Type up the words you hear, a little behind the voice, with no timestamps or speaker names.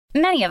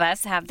Many of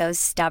us have those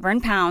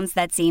stubborn pounds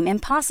that seem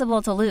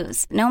impossible to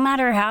lose, no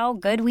matter how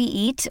good we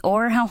eat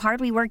or how hard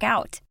we work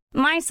out.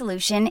 My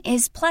solution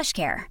is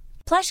PlushCare.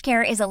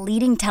 PlushCare is a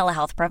leading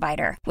telehealth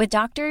provider with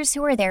doctors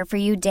who are there for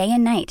you day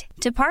and night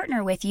to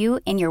partner with you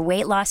in your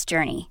weight loss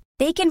journey.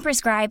 They can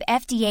prescribe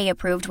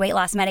FDA-approved weight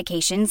loss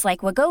medications like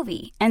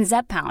Wegovy and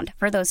Zepbound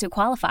for those who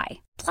qualify.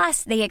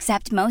 Plus, they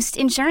accept most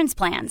insurance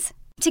plans.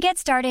 To get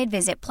started,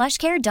 visit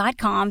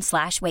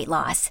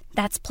plushcare.com/weightloss.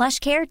 That's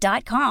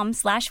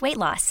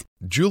plushcare.com/weightloss.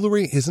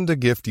 Jewelry isn't a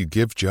gift you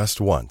give just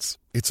once.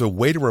 It's a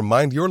way to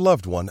remind your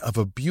loved one of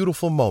a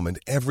beautiful moment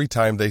every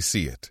time they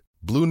see it.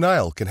 Blue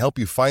Nile can help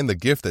you find the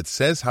gift that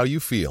says how you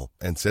feel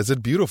and says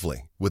it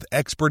beautifully, with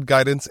expert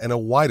guidance and a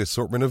wide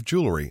assortment of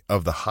jewelry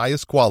of the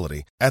highest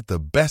quality at the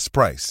best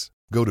price.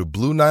 Go to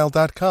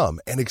BlueNile.com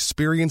and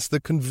experience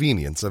the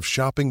convenience of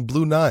shopping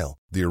Blue Nile,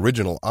 the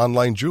original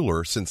online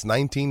jeweler since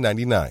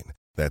 1999.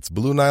 That's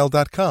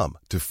BlueNile.com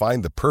to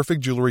find the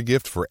perfect jewelry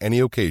gift for any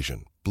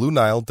occasion.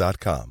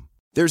 BlueNile.com.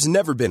 There's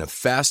never been a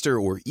faster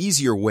or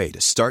easier way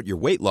to start your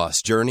weight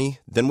loss journey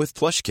than with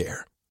PlushCare.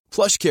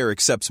 PlushCare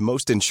accepts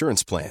most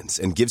insurance plans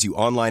and gives you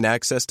online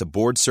access to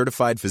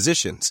board-certified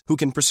physicians who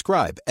can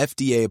prescribe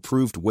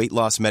FDA-approved weight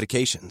loss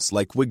medications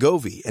like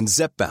Wegovy and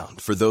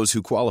Zepbound for those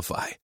who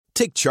qualify.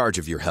 Take charge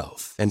of your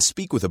health and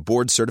speak with a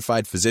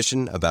board-certified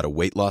physician about a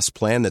weight loss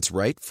plan that's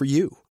right for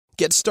you.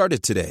 Get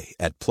started today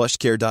at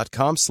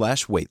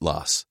plushcare.com/weight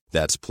loss.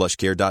 That's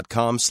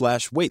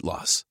plushcare.com/weight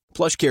loss.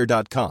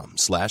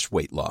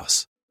 plushcare.com/weight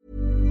loss.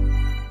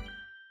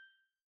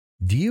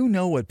 Do you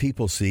know what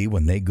people see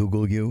when they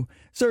Google you?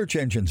 Search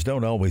engines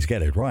don't always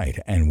get it right,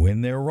 and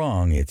when they're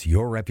wrong, it's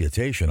your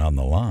reputation on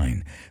the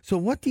line. So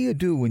what do you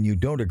do when you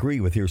don't agree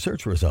with your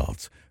search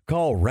results?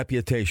 Call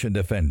Reputation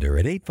Defender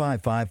at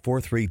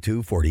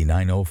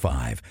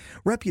 855-432-4905.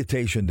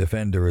 Reputation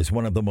Defender is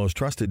one of the most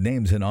trusted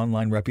names in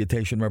online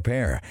reputation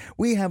repair.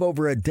 We have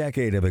over a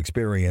decade of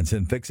experience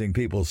in fixing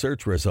people's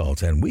search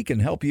results, and we can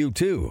help you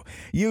too.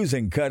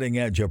 Using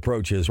cutting-edge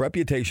approaches,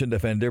 Reputation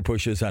Defender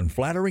pushes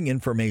unflattering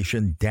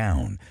information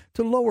down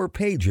to lower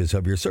pages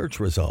of your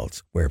search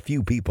results where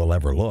few people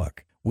ever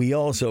look. We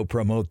also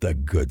promote the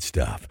good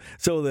stuff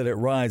so that it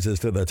rises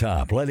to the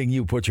top, letting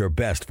you put your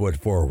best foot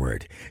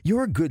forward.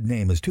 Your good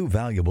name is too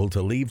valuable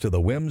to leave to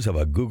the whims of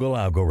a Google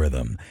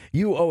algorithm.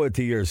 You owe it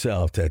to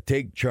yourself to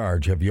take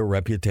charge of your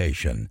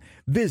reputation.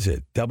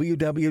 Visit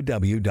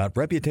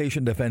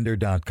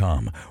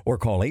www.reputationdefender.com or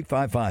call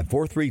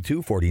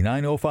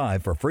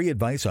 855-432-4905 for free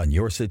advice on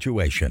your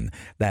situation.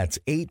 That's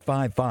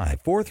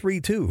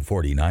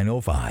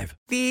 855-432-4905.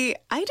 I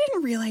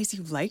didn't realize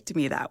you liked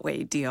me that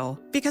way deal.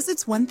 Because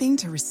it's one thing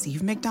to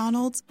receive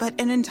McDonald's, but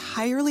an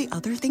entirely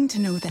other thing to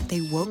know that they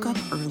woke up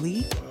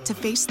early to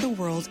face the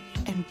world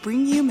and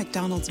bring you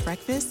McDonald's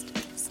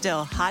breakfast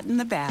still hot in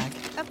the bag.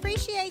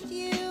 Appreciate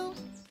you.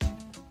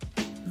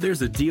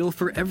 There's a deal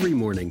for every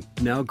morning.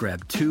 Now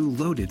grab 2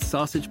 loaded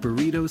sausage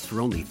burritos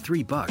for only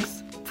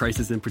 $3.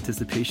 Prices and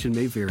participation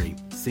may vary.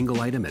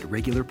 Single item at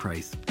regular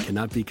price.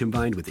 Cannot be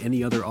combined with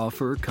any other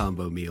offer or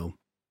combo meal.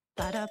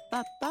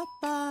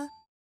 Ba-da-ba-ba-ba.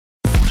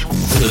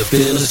 The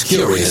Fearless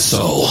Curious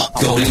Soul.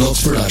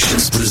 Goldilocks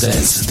Productions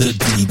presents The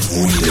Deep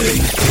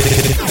Reading.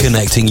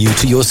 Connecting you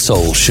to your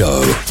soul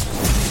show.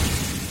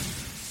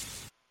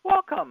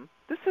 Welcome.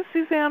 This is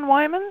Suzanne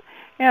Wyman,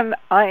 and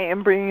I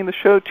am bringing the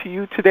show to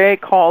you today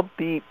called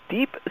The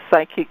Deep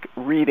Psychic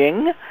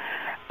Reading.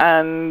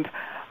 And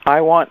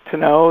I want to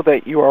know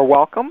that you are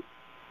welcome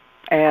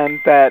and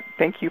that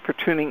thank you for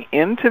tuning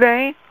in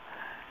today.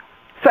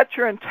 Set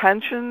your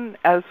intention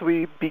as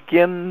we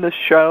begin the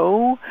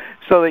show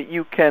so that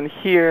you can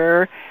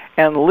hear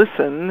and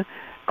listen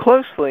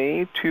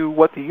closely to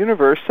what the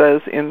universe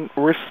says in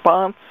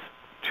response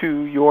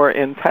to your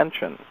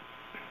intention.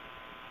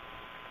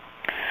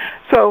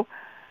 So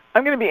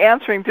I'm going to be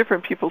answering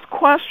different people's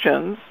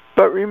questions,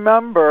 but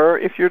remember,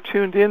 if you're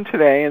tuned in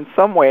today in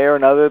some way or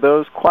another,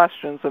 those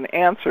questions and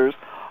answers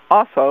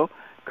also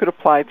could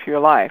apply to your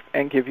life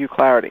and give you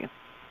clarity.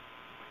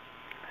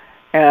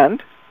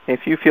 And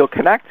if you feel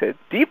connected,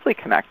 deeply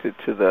connected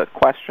to the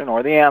question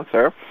or the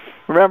answer,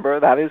 remember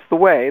that is the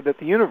way that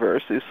the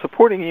universe is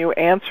supporting you,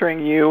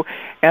 answering you,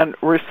 and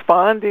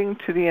responding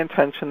to the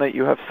intention that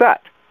you have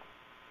set.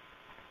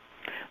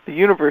 The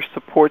universe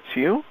supports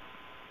you.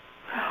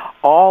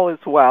 All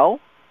is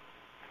well.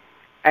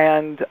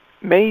 And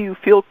may you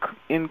feel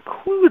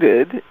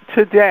included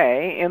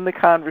today in the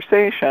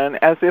conversation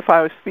as if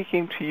I was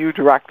speaking to you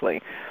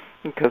directly,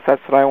 because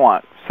that's what I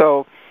want.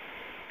 So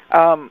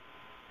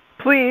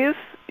please,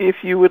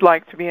 if you would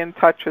like to be in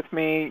touch with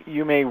me,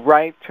 you may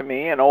write to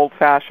me, an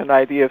old-fashioned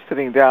idea of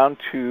sitting down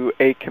to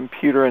a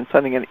computer and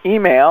sending an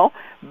email,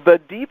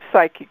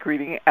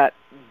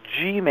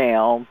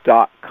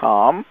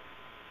 thedeeppsychicreading@gmail.com.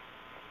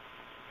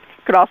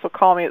 You can also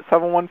call me at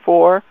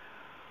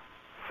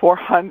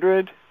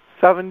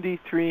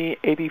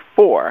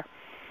 714-400-7384.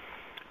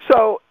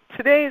 So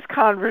today's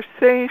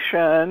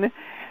conversation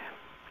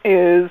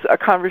is a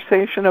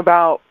conversation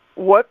about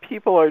what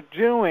people are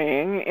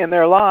doing in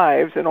their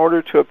lives in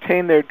order to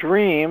obtain their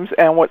dreams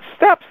and what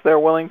steps they're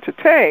willing to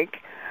take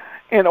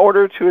in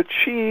order to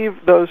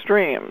achieve those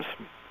dreams.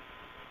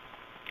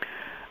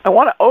 I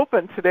want to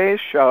open today's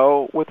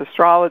show with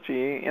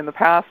astrology. In the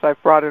past,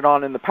 I've brought it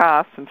on in the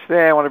past, and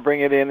today I want to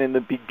bring it in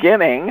the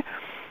beginning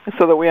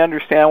so that we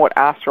understand what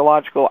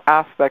astrological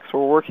aspects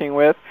we're working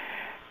with.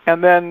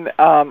 And then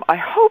I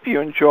hope you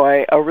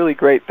enjoy a really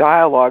great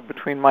dialogue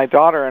between my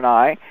daughter and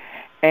I.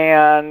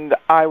 And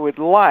I would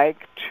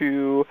like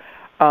to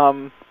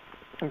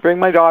bring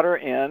my daughter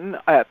in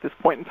at this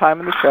point in time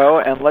in the show,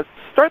 and let's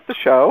start the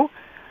show.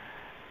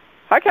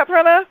 Hi,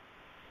 Katharina.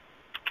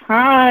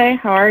 Hi,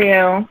 how are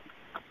you?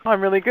 I'm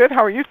really good.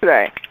 How are you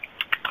today?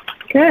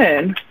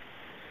 Good.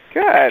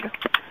 Good.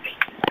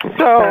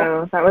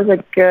 So that was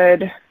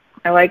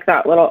I like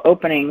that little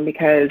opening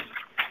because,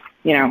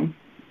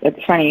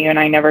 it's funny, you and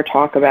I never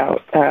talk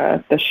about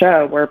the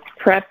show. We're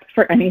prepped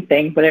for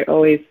anything, but it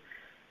always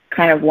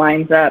kind of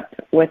lines up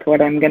with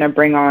what I'm going to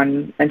bring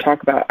on and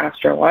talk about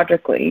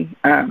astrologically.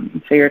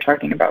 So you're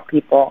talking about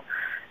people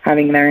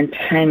having their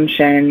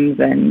intentions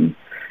and,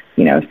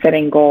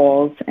 setting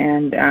goals.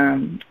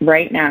 And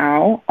right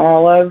now,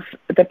 all of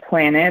the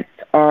planets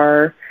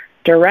are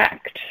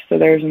direct. So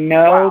there's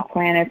no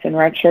planets in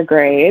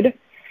retrograde,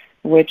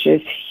 which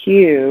is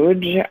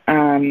huge,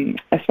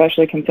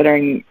 especially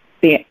considering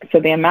the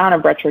amount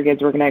of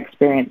retrogrades we're going to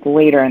experience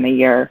later in the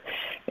year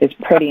is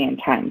pretty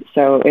intense.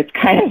 So it's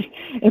kind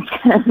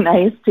of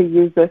nice to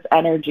use this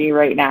energy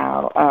right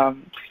now,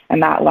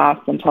 and that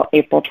lasts until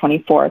April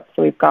 24th.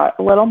 So we've got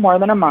a little more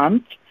than a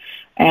month,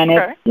 and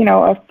it's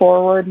a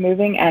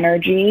forward-moving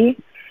energy.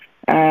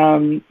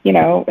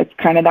 It's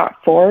kind of that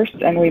force,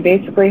 and we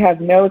basically have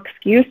no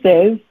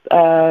excuses,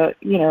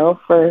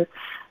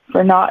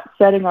 for not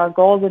setting our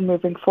goals and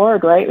moving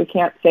forward, right? We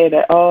can't say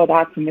that,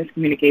 that's a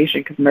miscommunication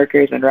because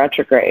Mercury's in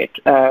retrograde.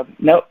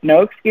 No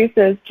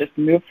excuses. Just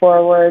move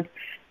forward.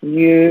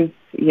 Use,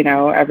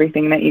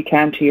 everything that you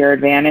can to your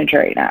advantage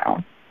right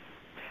now.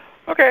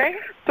 Okay.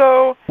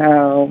 So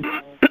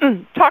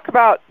talk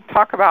about,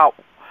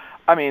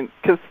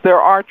 because there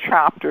are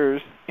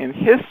chapters in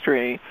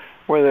history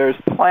where there's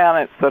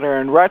planets that are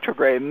in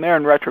retrograde, and they're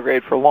in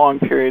retrograde for long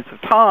periods of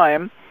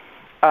time.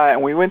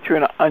 And we went through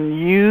an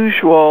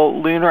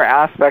unusual lunar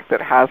aspect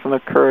that hasn't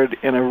occurred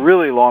in a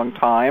really long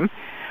time.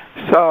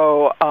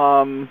 So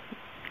on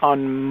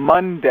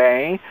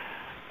Monday,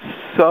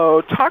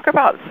 so talk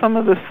about some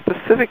of the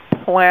specific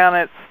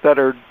planets that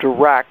are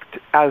direct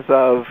as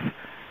of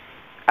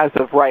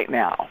right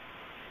now.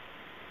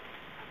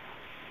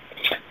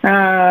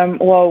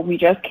 Well, we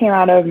just came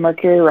out of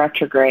Mercury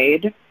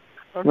retrograde,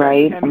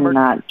 right? And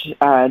that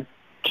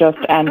just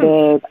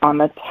ended on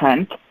the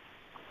 10th.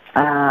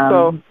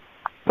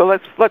 So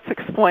let's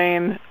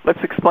explain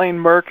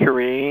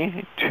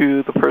Mercury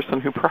to the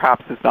person who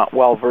perhaps is not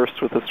well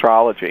versed with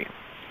astrology.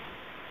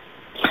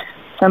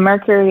 So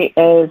Mercury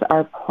is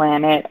our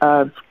planet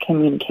of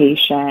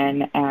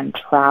communication and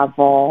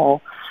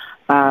travel.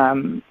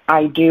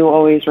 I do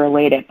always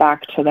relate it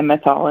back to the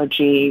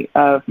mythology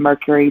of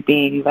Mercury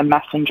being the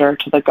messenger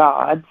to the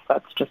gods.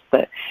 That's just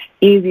the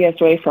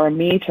easiest way for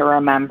me to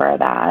remember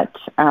that.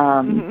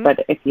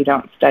 But if you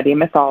don't study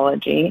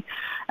mythology,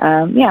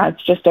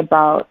 it's just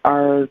about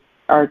our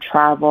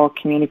travel,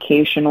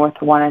 communication with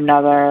one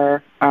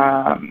another.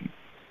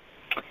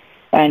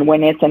 And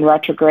when it's in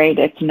retrograde,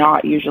 it's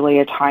not usually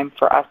a time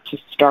for us to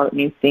start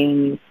new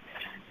things,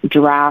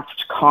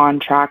 draft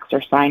contracts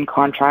or sign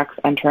contracts,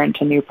 enter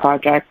into new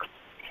projects.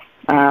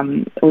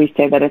 We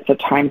say that it's a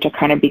time to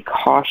kind of be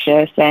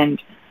cautious, and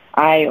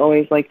I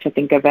always like to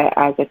think of it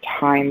as a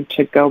time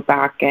to go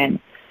back and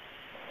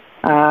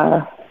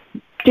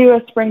do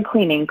a spring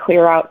cleaning,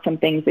 clear out some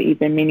things that you've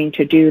been meaning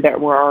to do that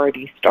were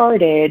already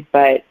started,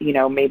 but,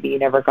 maybe you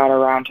never got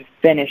around to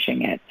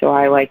finishing it. So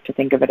I like to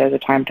think of it as a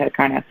time to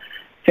kind of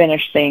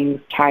finish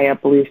things, tie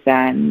up loose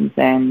ends,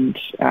 and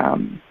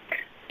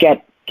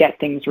get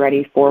things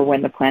ready for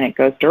when the planet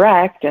goes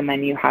direct, and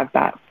then you have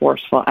that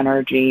forceful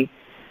energy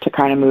to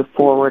kind of move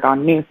forward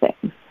on new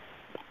things.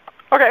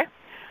 Okay.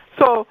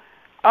 So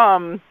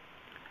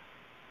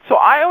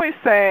I always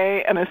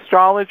say an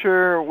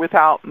astrologer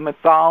without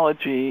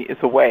mythology is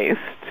a waste,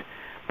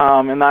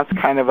 and that's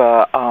kind of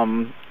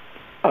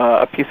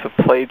a piece of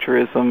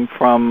plagiarism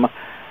from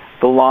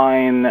the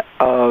line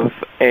of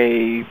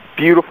a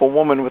beautiful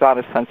woman without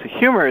a sense of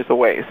humor is a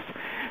waste.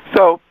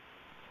 So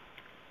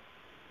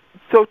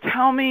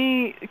tell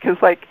me, because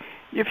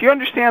if you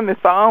understand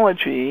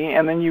mythology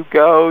and then you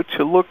go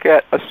to look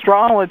at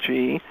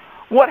astrology,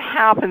 what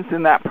happens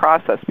in that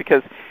process?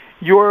 Because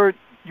your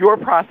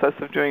process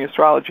of doing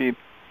astrology is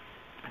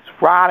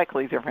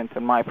radically different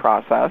than my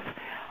process,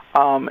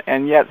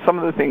 and yet some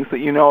of the things that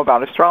you know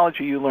about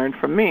astrology you learned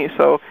from me.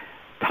 So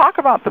talk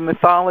about the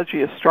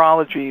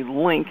mythology-astrology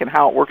link and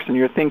how it works in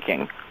your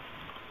thinking.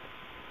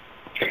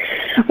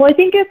 Well, I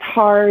think it's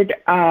hard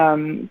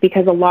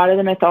because a lot of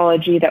the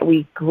mythology that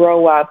we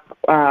grow up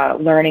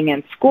learning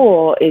in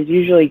school is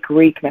usually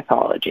Greek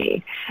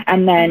mythology.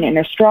 And then in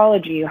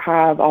astrology, you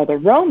have all the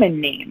Roman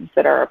names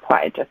that are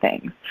applied to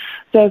things.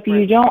 So if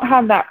you don't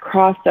have that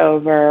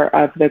crossover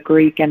of the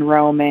Greek and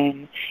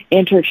Roman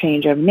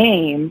interchange of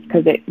names,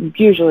 because it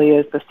usually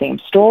is the same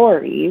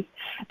stories,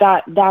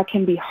 that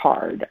can be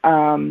hard.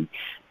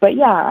 But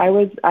yeah, I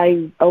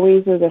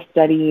always was a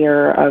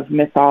studier of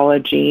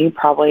mythology,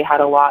 probably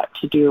had a lot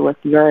to do with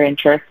your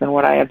interest and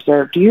what I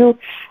observed you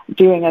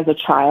doing as a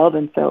child,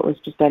 and so it was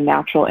just a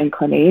natural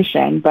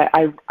inclination, but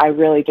I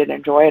really did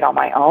enjoy it on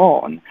my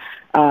own.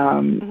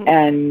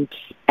 And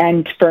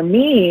for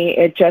me,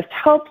 it just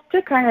helps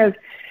to kind of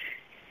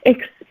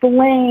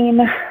explain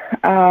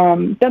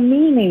the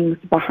meanings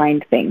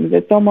behind things.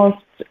 It's almost,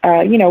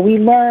 we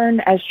learn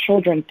as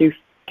children through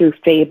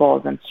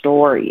fables and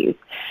stories.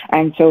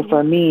 And so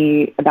for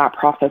me, that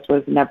process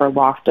was never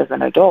lost as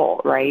an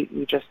adult, right?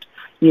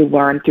 You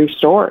learn through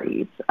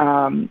stories.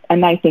 And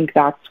I think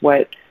that's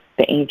what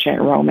the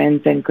ancient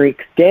Romans and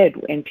Greeks did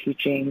in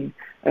teaching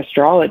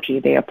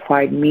astrology. They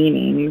applied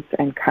meanings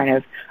and kind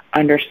of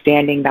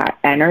understanding that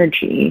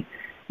energy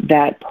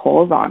that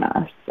pulls on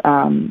us,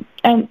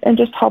 and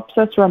just helps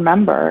us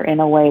remember in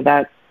a way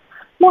that's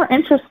more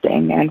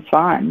interesting and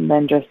fun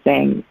than just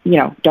saying,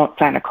 don't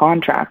sign a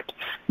contract,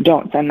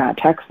 don't send that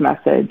text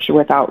message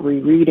without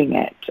rereading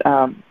it,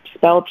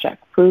 spell check,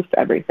 proof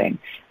everything,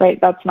 right?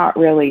 That's not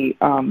really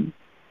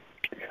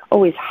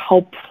always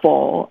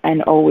helpful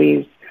and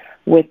always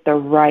with the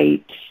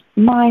right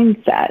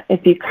mindset.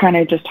 If you kind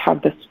of just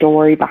have the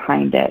story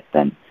behind it,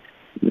 then,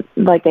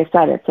 like I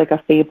said, it's like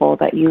a fable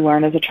that you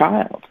learn as a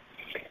child.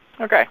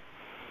 Okay.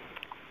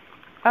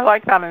 I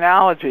like that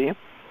analogy.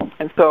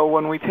 And so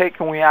when we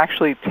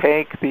actually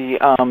take the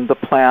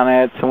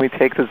planets and we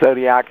take the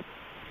zodiac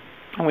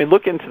and we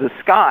look into the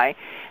sky,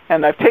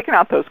 and I've taken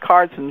out those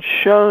cards and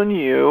shown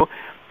you,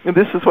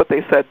 this is what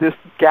they said, this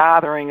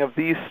gathering of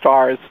these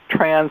stars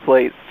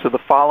translates to the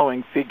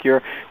following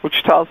figure,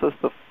 which tells us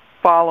the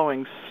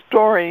following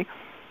story.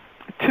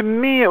 To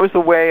me, it was a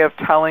way of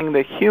telling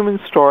the human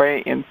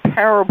story in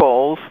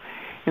parables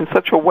in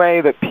such a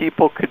way that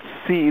people could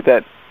see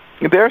that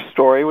their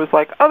story was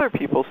like other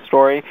people's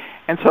story,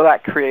 and so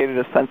that created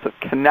a sense of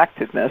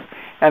connectedness,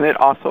 and it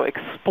also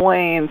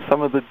explained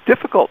some of the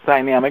difficult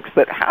dynamics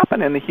that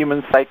happen in the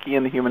human psyche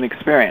and the human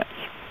experience.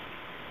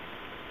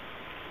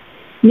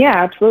 Yeah,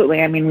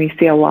 absolutely. I mean, we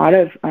see a lot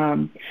of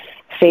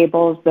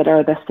fables that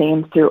are the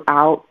same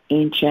throughout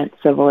ancient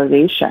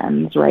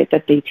civilizations, right,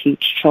 that they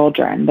teach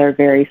children. They're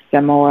very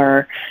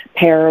similar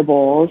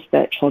parables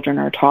that children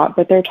are taught,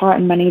 but they're taught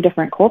in many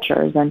different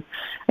cultures, and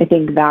I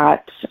think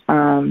that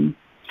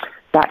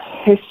that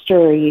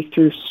history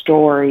through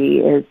story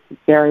is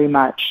very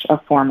much a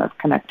form of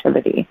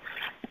connectivity.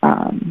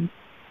 I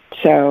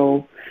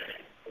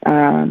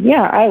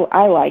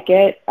like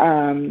it.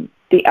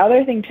 The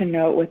other thing to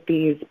note with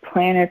these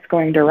planets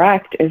going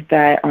direct is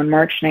that on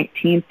March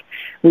 19th,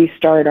 we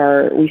start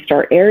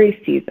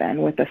Aries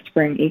season with the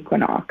spring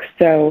equinox.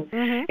 So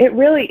it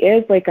really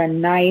is like a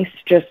nice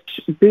just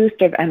boost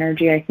of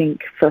energy, I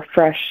think, for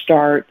fresh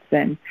starts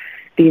and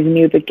these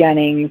new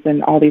beginnings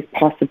and all these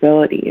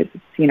possibilities.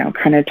 It's,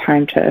 kind of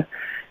time to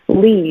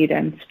lead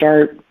and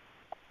start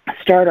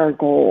our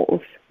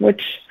goals,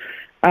 which,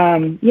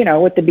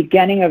 with the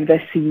beginning of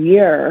this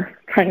year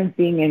kind of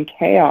being in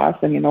chaos,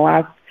 I mean, the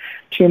last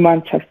 2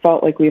 months have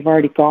felt like we've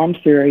already gone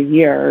through a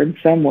year in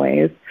some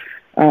ways.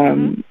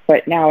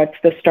 But now it's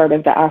the start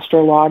of the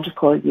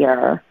astrological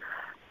year.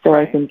 So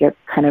I think it's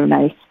kind of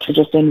nice to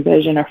just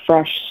envision a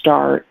fresh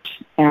start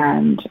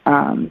and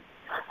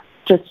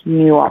just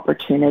new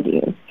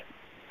opportunities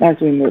as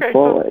we move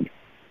forward.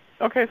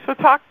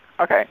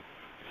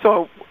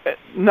 So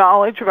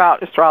knowledge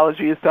about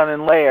astrology is done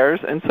in layers,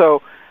 and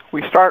so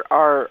we start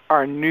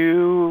our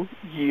new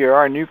year,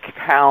 our new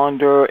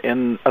calendar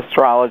in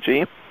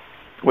astrology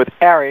with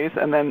Aries,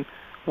 and then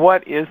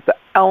what is the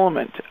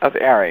element of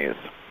Aries?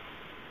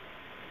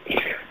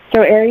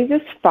 So Aries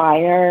is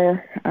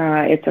fire.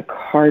 It's a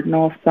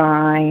cardinal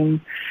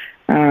sign.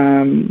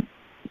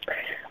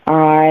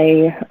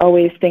 I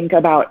always think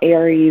about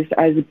Aries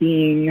as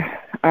being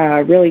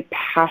really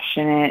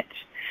passionate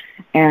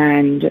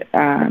and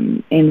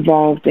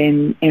involved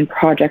in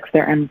projects.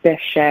 They're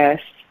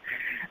ambitious.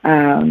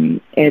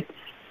 They're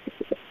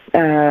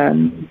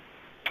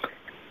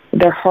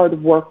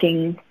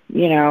hardworking,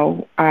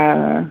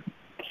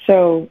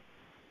 so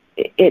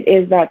it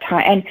is that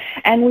time.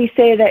 And we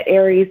say that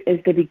Aries is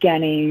the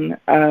beginning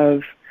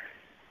of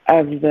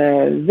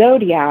the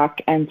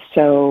zodiac, and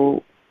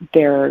so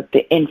they're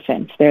the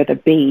infants, they're the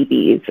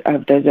babies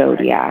of the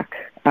zodiac.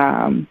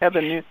 They're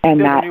the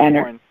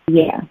newborn.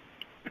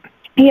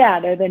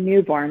 They're the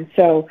newborn.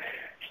 So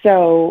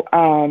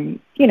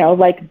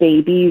like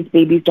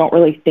babies don't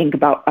really think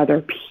about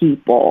other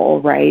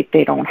people, right?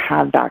 They don't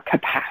have that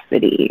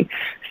capacity.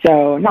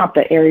 So not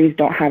that Aries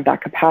don't have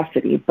that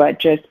capacity, but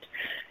just,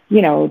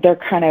 they're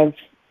kind of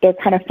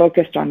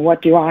focused on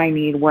what do I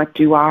need? What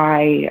do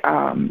I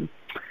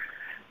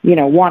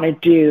want to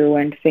do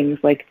and things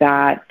like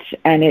that.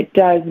 And it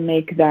does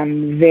make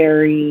them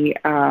very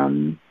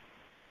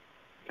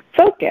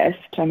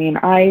focused. I mean,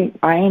 I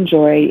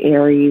enjoy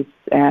Aries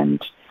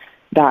and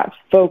that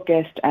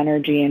focused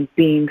energy and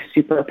being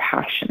super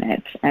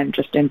passionate and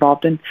just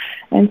involved in,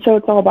 and so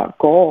it's all about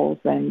goals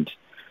and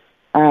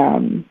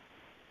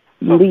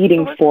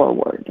leading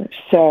forward.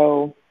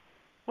 So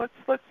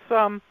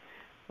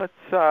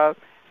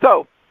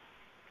so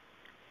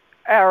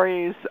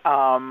Aries,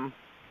 I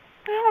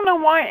don't know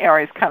why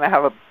Aries kind of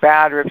have a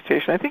bad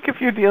reputation. I think if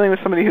you're dealing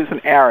with somebody who's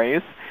an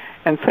Aries,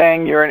 and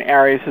saying you're an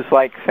Aries is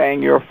like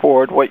saying you're a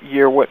Ford, what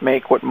year, what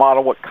make, what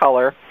model, what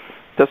color,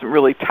 doesn't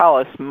really tell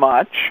us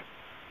much.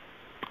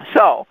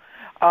 So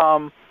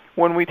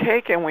when we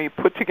take and we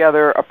put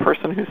together a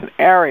person who's an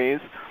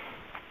Aries,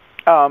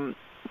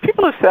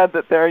 people have said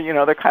that they're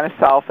kind of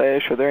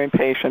selfish or they're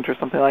impatient or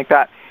something like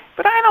that.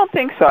 But I don't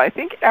think so. I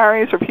think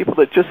Aries are people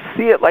that just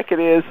see it like it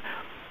is.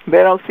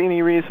 They don't see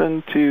any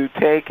reason to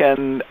take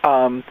and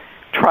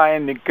try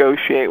and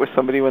negotiate with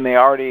somebody when they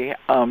already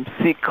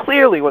see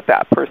clearly what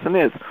that person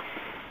is.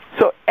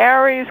 So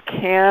Aries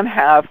can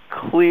have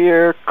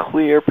clear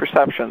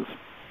perceptions.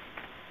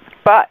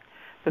 But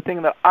the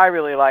thing that I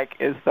really like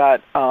is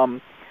that I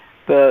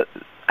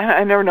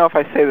never know if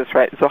I say this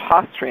right,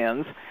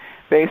 Zoroastrians,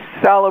 they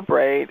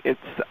celebrate, it's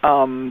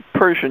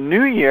Persian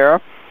New Year,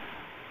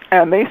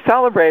 and they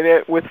celebrate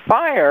it with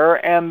fire,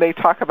 and they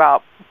talk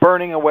about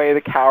burning away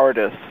the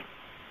cowardice.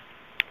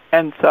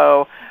 And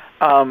so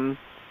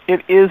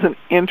it is an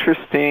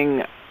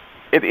interesting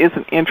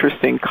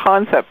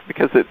concept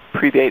because it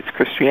predates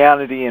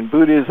Christianity and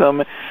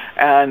Buddhism,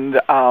 and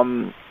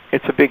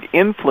it's a big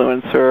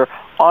influencer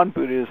on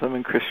Buddhism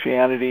and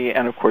Christianity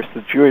and, of course,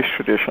 the Jewish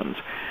traditions.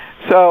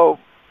 So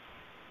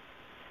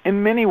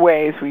in many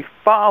ways, we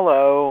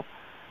follow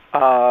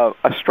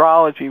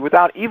astrology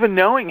without even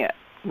knowing it.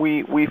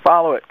 We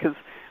follow it because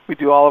we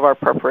do all of our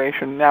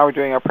preparation. Now we're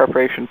doing our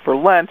preparation for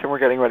Lent, and we're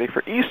getting ready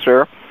for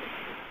Easter.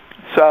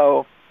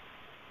 So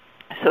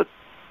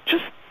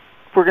just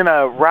we're going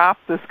to wrap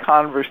this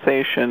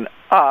conversation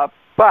up,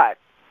 but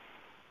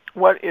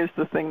what is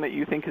the thing that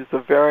you think is the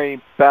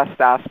very best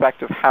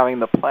aspect of having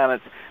the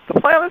planets? The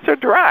planets are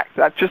direct.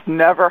 That just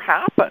never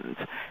happens,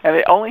 and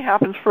it only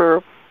happens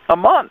for a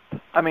month.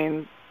 I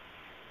mean,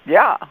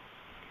 yeah.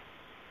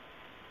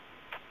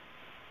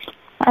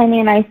 I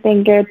mean, I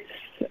think it's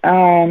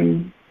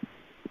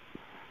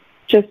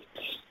just,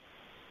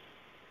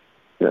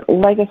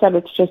 like I said,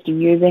 it's just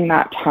using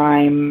that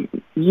time,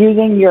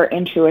 using your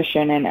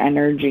intuition and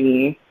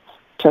energy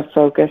to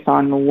focus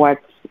on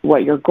what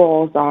your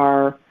goals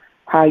are,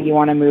 how you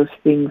want to move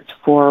things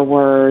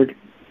forward,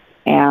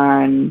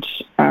 and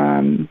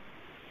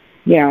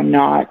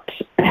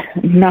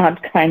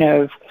not kind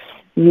of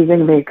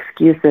using the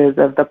excuses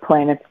of the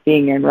planets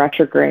being in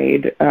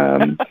retrograde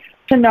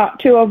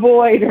to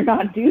avoid or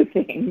not do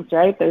things,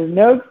 right? There's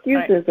no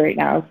excuses right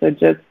now, so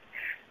just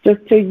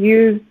to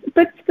use,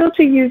 but still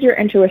to use your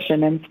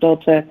intuition and still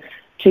to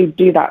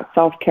do that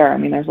self-care. I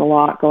mean, there's a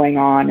lot going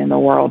on in the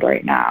world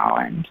right now,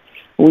 and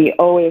we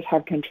always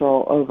have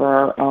control over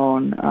our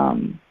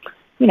own,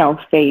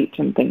 fate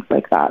and things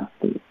like that.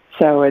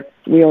 So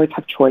we always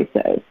have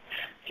choices.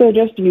 So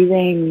just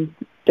using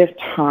this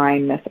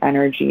time, this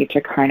energy to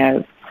kind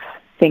of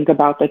think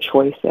about the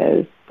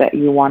choices that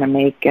you want to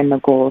make and the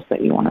goals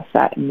that you want to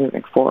set and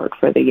moving forward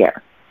for the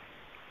year.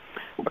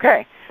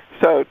 Okay,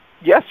 so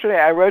yesterday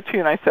I wrote to you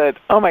and I said,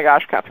 oh my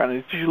gosh,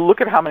 Catherine, did you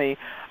look at how many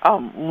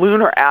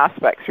lunar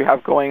aspects you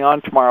have going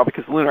on tomorrow?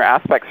 Because lunar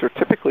aspects are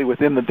typically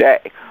within the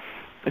day.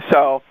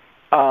 So,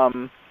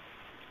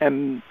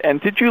 and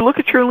did you look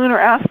at your lunar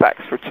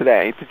aspects for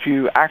today? Did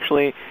you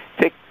actually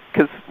take,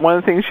 because one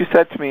of the things you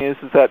said to me is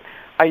that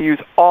I use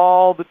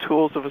all the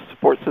tools of a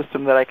support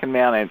system that I can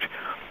manage.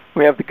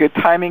 We have the Good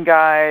Timing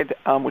Guide,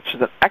 which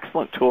is an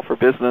excellent tool for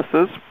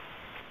businesses.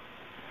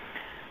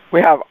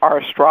 We have our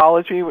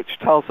astrology, which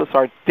tells us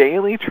our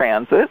daily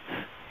transits.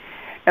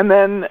 And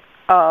then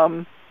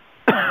and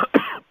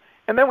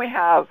then we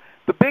have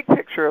the big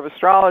picture of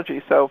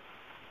astrology. So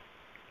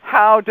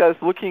how does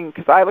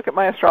because I look at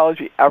my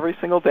astrology every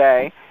single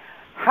day,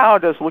 how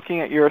does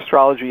looking at your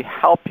astrology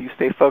help you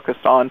stay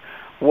focused on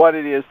what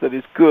it is that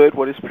is good,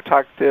 what is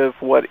productive,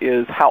 what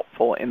is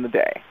helpful in the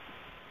day?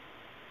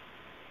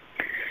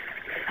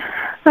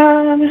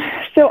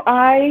 So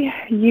I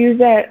use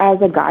it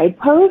as a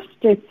guidepost.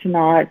 It's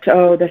not,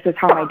 this is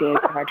how my day is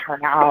going to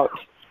turn out,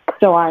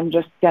 so I'm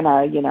just going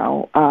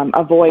to,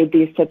 avoid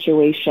these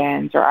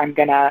situations, or I'm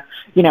going to,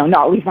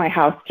 not leave my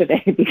house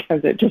today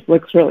because it just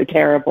looks really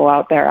terrible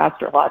out there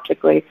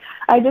astrologically.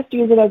 I just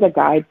use it as a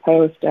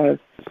guidepost of,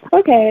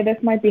 okay,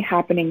 this might be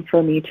happening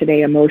for me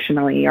today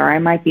emotionally, or I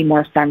might be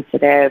more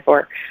sensitive,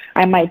 or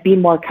I might be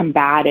more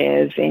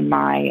combative in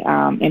my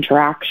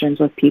interactions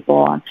with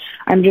people.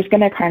 I'm just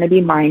going to kind of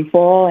be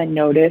mindful and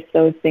notice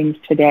those things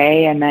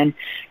today, and then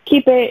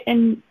keep it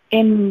in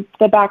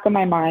the back of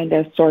my mind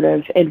as sort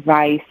of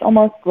advice,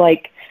 almost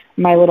like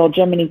my little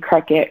Jiminy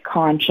Cricket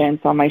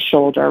conscience on my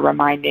shoulder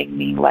reminding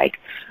me, like,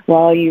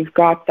 well, you've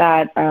got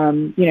that,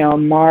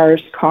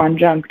 Mars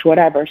conjunct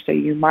whatever, so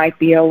you might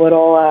be a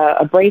little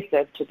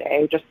abrasive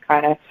today. Just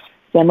kind of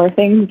simmer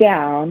things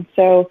down.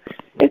 So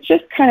it's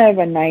just kind of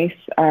a nice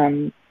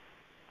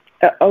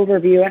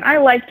overview. And I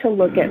like to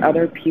look at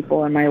other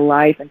people in my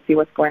life and see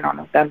what's going on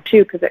with them,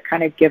 too, because it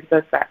kind of gives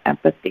us that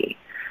empathy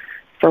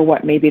for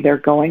what maybe they're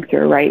going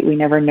through, right? We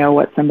never know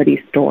what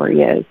somebody's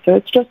story is. So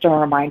it's just a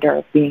reminder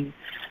of being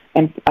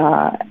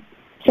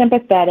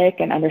sympathetic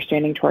and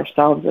understanding to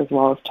ourselves as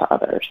well as to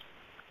others.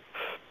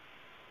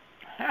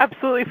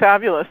 Absolutely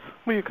fabulous.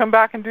 Will you come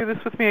back and do this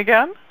with me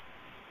again?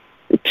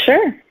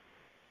 Sure.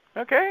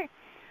 Okay.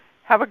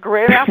 Have a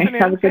great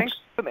afternoon. Thanks.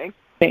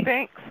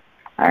 Thanks.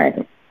 All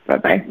right.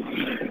 Bye-bye.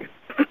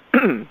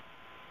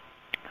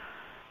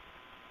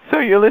 So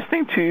you're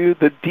listening to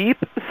the Deep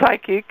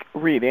Psychic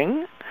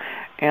Reading,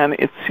 and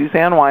it's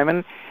Suzanne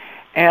Wyman.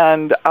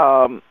 And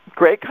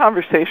great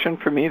conversation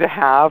for me to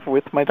have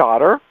with my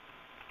daughter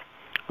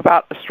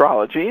about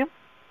astrology.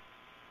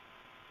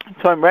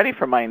 So I'm ready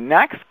for my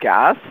next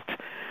guest.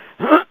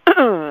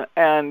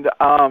 And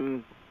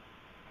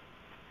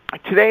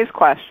today's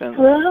question.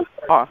 Hello?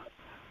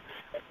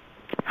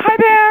 Hi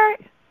there.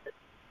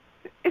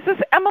 Is this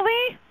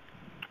Emily?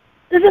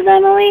 This is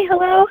Emily.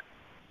 Hello?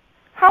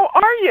 How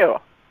are you?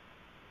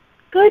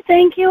 Good,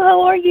 thank you.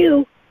 How are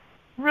you?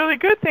 Really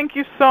good. Thank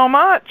you so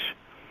much.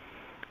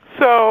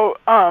 So,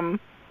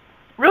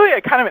 really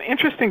a kind of an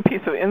interesting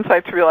piece of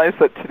insight to realize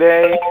that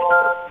today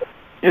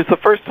is the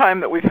first time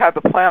that we've had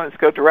the planets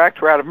go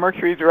direct. We're out of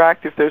Mercury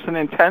direct. If there's an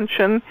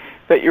intention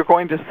that you're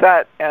going to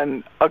set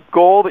and a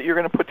goal that you're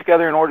going to put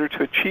together in order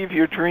to achieve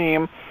your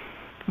dream,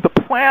 the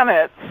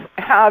planets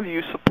have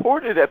you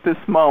supported at this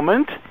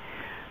moment.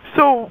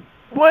 So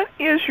what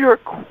is your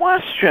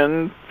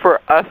question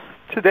for us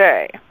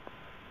today?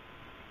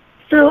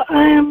 So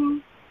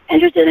I'm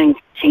interested in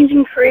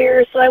changing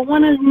careers, so I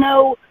want to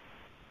know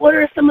what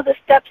are some of the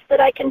steps that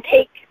I can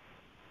take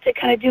to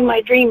kind of do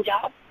my dream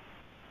job.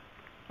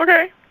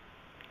 Okay.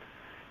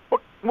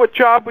 What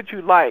job would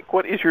you like?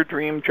 What is your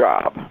dream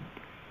job?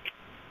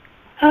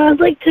 I'd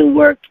like to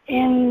work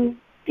in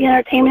the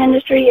entertainment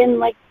industry and,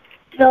 like,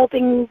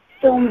 developing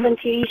films and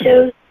TV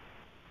shows.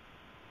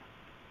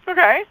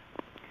 Okay.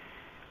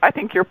 I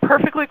think you're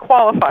perfectly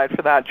qualified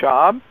for that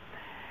job.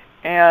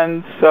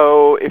 And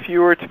so if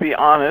you were to be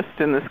honest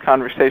in this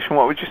conversation,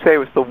 what would you say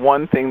was the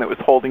one thing that was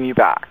holding you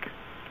back?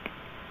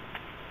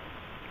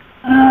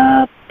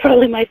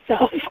 Probably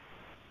myself.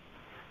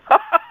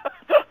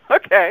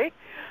 Okay.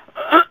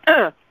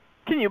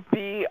 Can you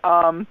be,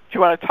 do you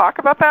want to talk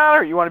about that,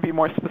 or you want to be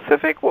more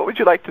specific? What would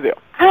you like to do?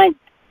 I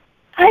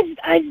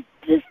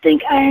just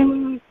think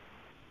I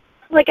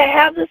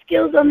have the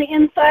skills on the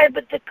inside,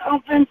 but the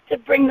confidence to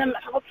bring them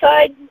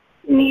outside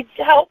needs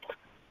help.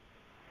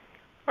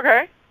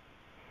 Okay.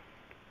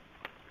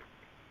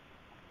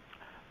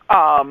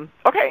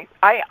 Okay.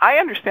 I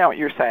understand what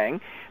you're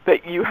saying.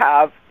 That you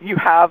have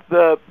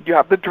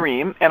the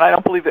dream, and I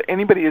don't believe that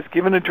anybody is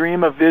given a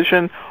dream, a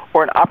vision,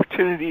 or an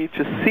opportunity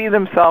to see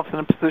themselves in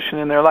a position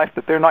in their life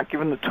that they're not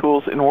given the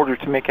tools in order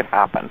to make it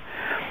happen.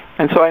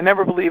 And so I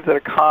never believe that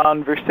a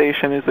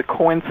conversation is a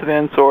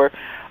coincidence or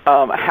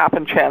a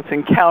happen chance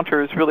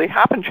encounter is really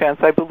happen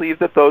chance. I believe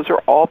that those are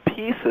all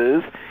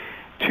pieces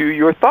to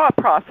your thought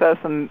process,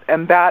 and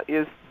that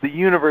is the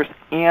universe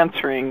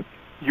answering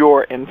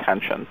your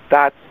intention.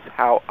 That's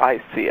how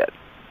I see it.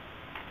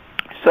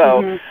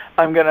 So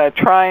I'm going to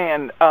try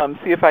and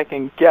see if I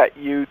can get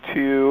you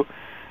to,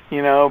 be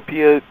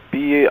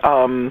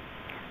a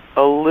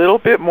little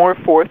bit more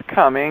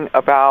forthcoming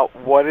about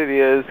what it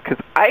is, because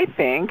I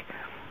think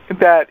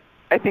that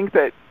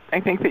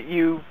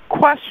you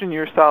question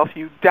yourself,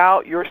 you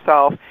doubt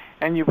yourself,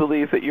 and you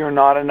believe that you're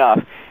not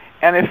enough.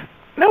 And if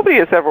nobody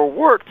has ever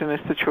worked in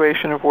a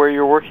situation of where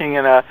you're working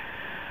in a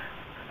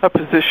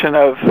position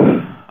of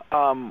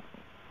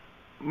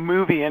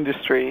movie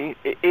industry,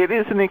 it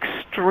is an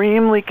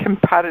extremely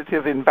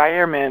competitive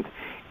environment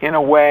in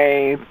a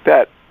way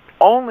that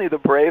only the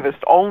bravest,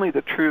 only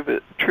the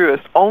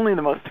truest, only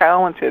the most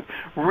talented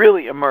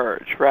really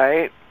emerge,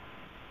 right?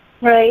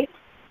 Right.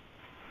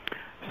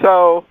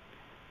 So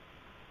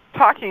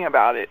talking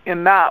about it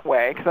in that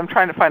way, because I'm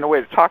trying to find a way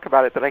to talk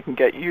about it that I can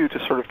get you to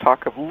sort of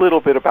talk a little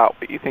bit about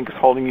what you think is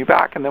holding you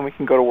back, and then we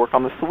can go to work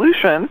on the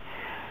solution.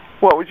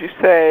 What would you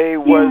say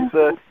was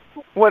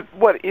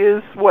what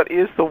is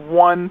the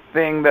one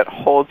thing that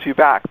holds you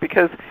back?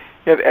 Because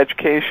you have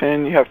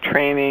education, you have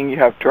training, you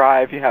have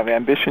drive, you have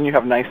ambition, you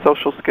have nice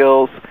social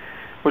skills,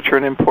 which are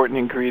an important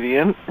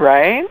ingredient,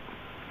 right?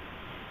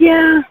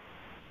 Yeah.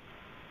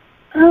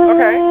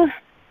 Okay.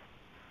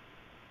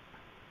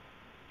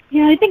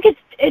 Yeah, I think it's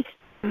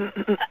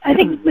I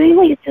think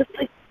mainly it's just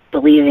like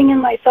believing in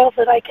myself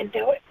that I can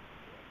do it.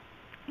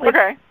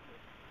 Okay.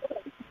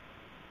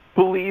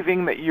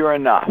 Believing that you're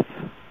enough.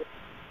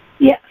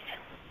 Yes.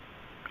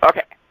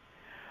 Okay.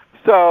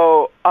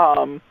 So,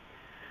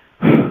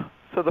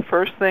 So the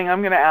first thing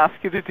I'm going to ask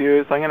you to do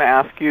is I'm going to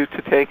ask you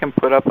to take and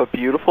put up a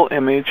beautiful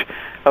image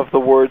of the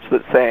words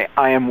that say,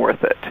 I am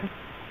worth it.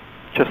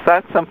 Just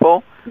that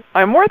simple.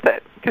 I'm worth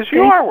it, because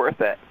you are worth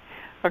it.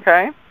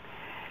 Okay?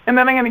 And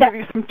then I'm going to give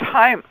you some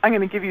time. I'm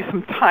going to give you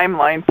some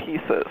timeline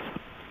pieces.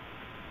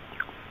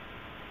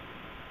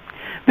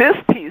 This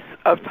piece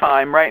of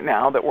time right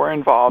now that we're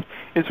involved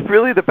is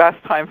really the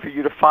best time for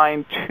you to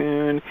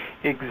fine-tune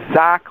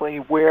exactly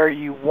where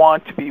you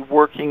want to be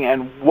working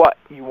and what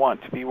you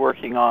want to be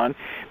working on,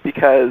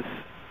 because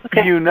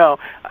you know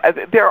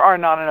there are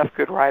not enough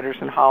good writers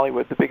in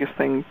Hollywood. The biggest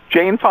thing,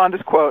 Jane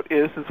Fonda's quote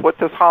is what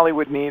does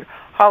Hollywood need?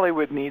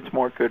 Hollywood needs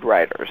more good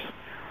writers.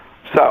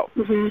 So,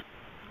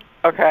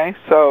 okay,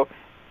 so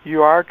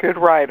you are a good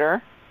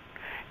writer.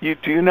 You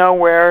do know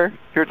where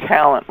your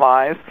talent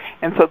lies.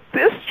 And so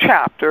this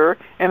chapter,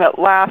 and it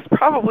lasts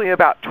probably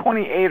about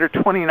 28 or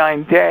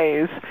 29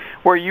 days,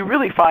 where you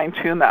really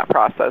fine-tune that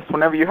process.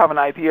 Whenever you have an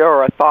idea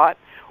or a thought,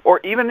 or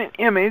even an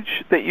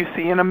image that you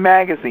see in a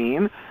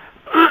magazine,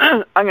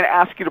 I'm going to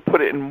ask you to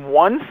put it in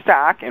one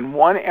stack in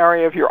one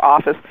area of your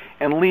office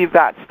and leave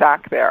that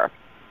stack there.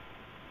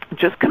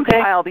 Just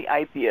compile the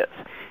ideas.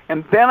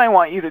 And then I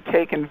want you to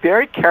take and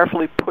very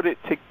carefully put it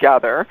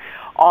together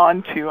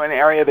onto an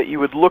area that you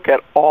would look at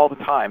all the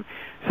time.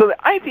 So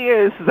the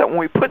idea is that when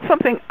we put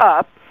something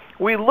up,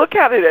 we look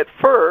at it at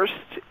first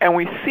and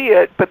we see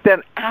it, but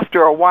then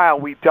after a while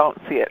we don't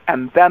see it.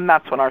 And then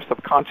that's when our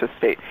subconscious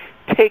state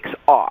takes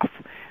off,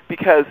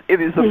 because it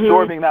is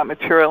absorbing that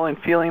material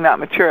and feeling that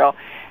material.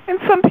 And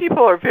some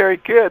people are very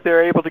good.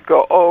 They're able to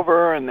go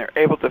over and they're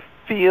able to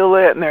feel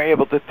it and they're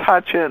able to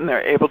touch it and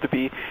they're able to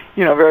be,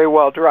 very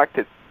well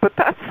directed. But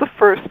that's the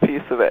first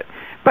piece of it.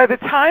 By the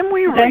time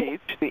we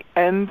reach the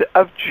end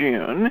of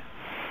June,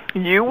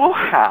 you will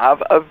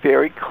have a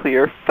very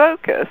clear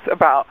focus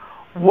about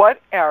what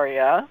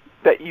area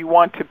that you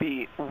want to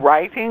be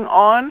writing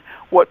on,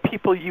 what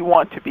people you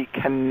want to be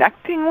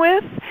connecting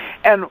with,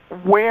 and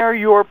where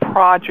your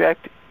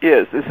project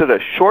is. Is it a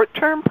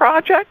short-term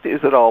project?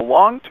 Is it a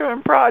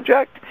long-term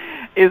project?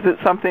 Is it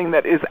something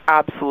that is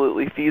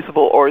absolutely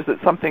feasible, or is it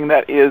something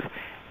that is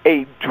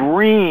a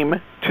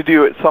dream to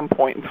do at some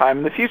point in time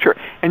in the future?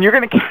 And you're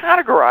going to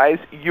categorize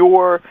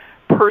your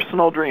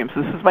personal dreams.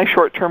 This is my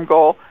short-term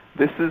goal.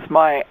 This is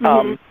my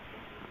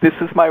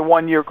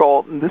 1-year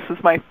goal, and this is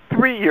my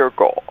 3-year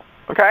goal.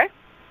 Okay?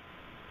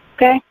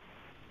 Okay.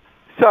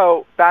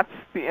 So that's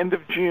the end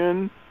of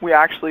June. We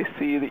actually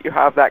see that you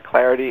have that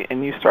clarity,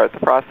 and you start the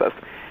process.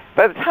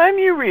 By the time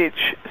you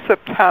reach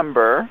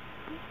September,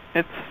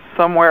 it's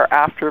somewhere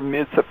after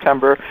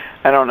mid-September,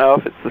 I don't know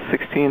if it's the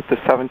 16th, the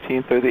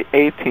 17th, or the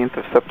 18th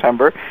of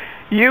September,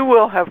 you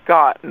will have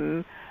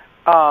gotten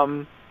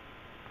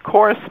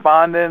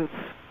correspondence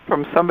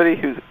from somebody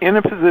who's in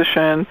a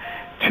position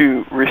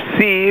to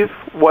receive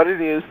what it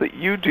is that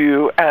you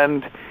do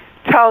and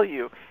tell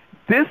you,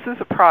 this is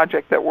a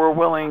project that we're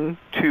willing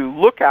to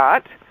look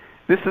at,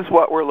 this is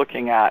what we're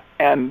looking at,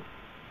 and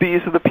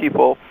these are the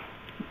people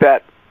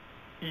that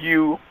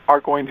you are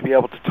going to be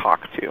able to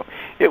talk to.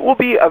 It will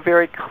be a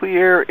very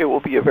clear, it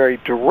will be a very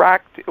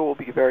direct, it will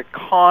be a very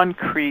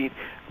concrete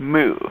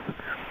move.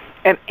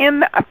 And in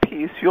that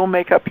piece, you'll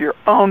make up your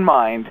own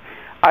mind.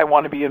 I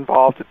want to be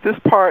involved at this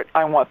part.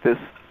 I want this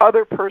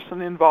other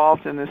person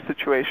involved in this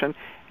situation.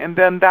 And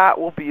then that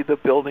will be the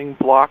building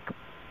block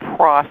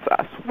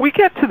process. We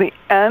get to the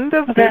end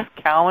of this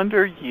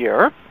calendar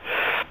year,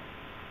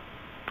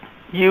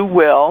 you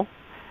will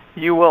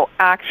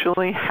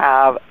actually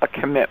have a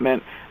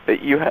commitment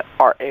that you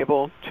are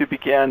able to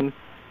begin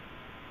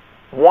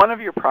one of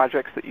your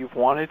projects that you've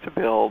wanted to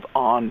build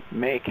on,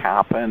 make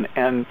happen,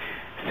 and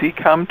see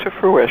come to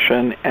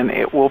fruition, and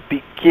it will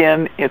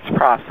begin its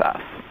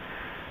process.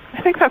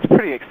 I think that's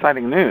pretty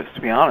exciting news,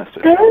 to be honest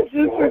with you. That is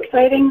super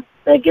exciting.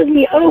 That gives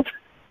me hope.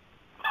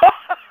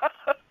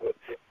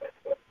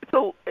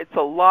 It's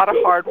a lot of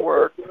hard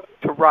work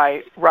to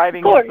write.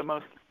 Writing is the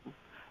most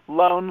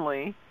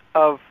lonely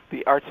of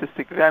the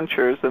artistic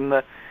ventures, and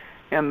the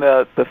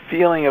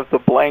feeling of the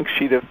blank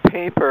sheet of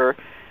paper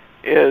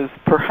is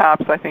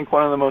perhaps, I think,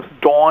 one of the most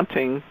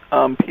daunting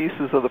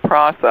pieces of the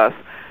process.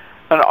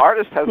 An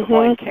artist has a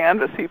blank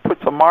canvas, he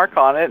puts a mark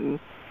on it, and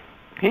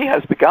he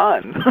has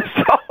begun.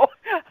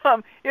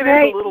 So it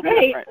is a little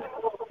different.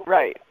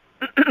 Right.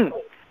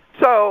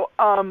 So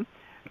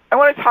I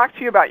want to talk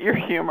to you about your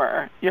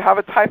humor. You have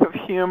a type of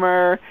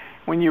humor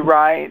when you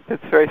write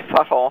that's very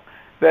subtle,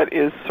 that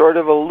is sort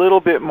of a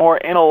little bit more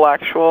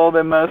intellectual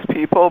than most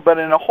people, but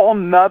in a whole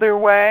nother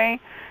way,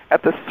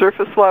 at the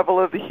surface level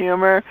of the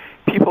humor,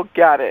 people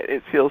get it.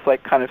 It feels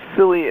like kind of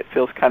silly, it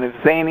feels kind of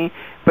zany,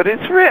 but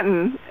it's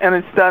written and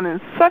it's done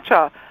in such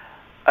a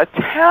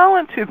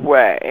talented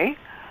way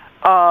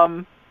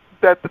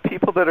that the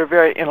people that are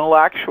very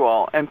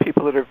intellectual and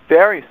people that are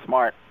very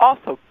smart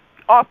also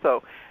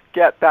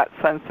get that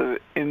sense of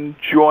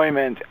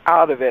enjoyment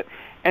out of it.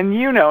 And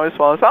you know as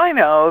well as I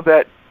know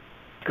that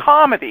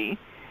comedy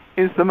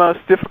is the most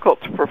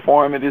difficult to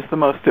perform. It is the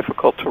most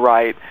difficult to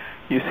write.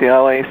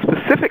 UCLA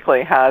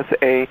specifically has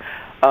a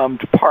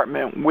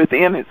department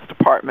within its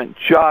department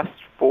just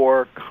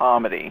for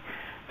comedy.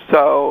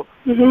 So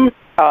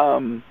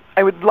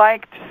I would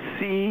like to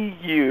see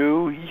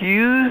you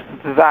use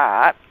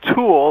that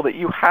tool that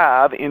you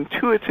have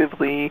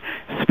intuitively,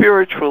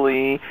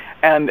 spiritually,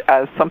 and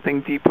as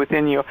something deep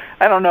within you.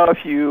 I don't know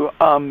if you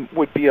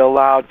would be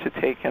allowed to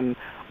take an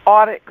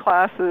audit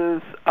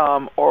classes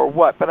or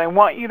what, but I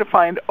want you to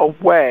find a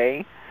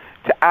way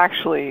to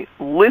actually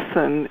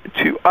listen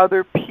to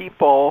other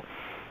people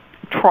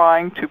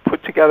trying to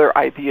put together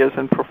ideas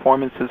and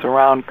performances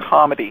around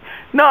comedy.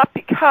 Not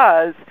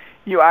because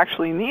you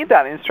actually need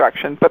that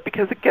instruction, but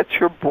because it gets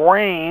your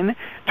brain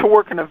to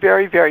work in a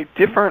very, very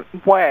different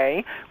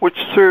way, which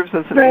serves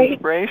as an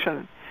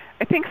inspiration.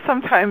 I think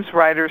sometimes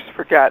writers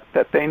forget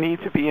that they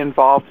need to be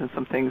involved in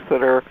some things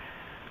that are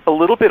a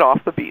little bit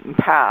off the beaten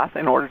path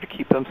in order to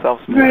keep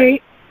themselves moving.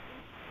 Right.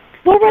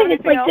 Well, right,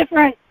 it's like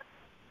different.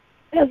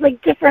 It has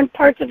like different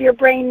parts of your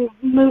brain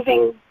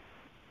moving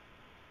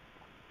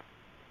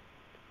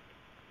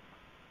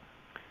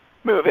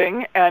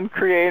and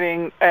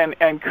creating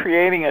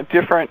a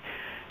different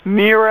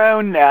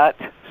neural net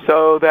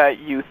so that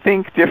you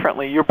think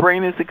differently. Your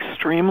brain is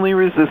extremely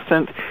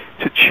resistant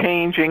to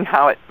changing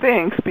how it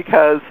thinks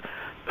because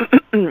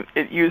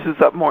it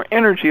uses up more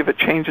energy if it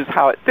changes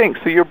how it thinks.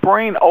 So your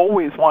brain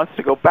always wants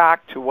to go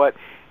back to what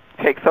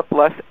takes up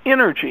less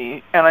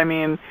energy, and I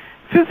mean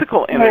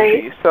physical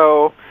energy. Right.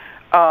 So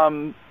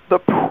the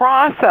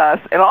process,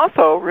 and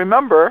also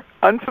remember,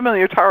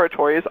 unfamiliar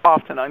territory is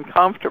often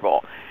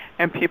uncomfortable.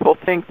 And people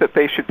think that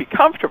they should be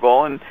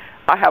comfortable, and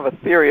I have a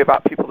theory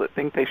about people that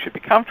think they should be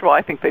comfortable.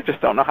 I think they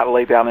just don't know how to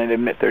lay down and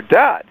admit they're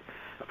dead,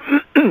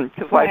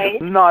 because life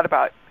is not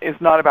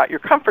about your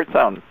comfort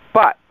zone.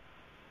 But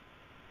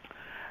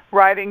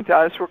writing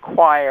does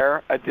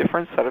require a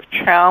different set of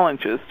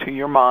challenges to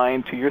your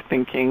mind, to your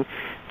thinking,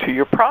 to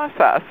your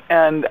process,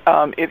 and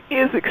it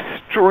is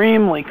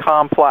extremely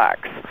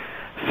complex.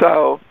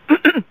 So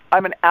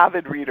I'm an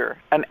avid reader,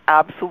 an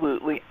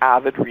absolutely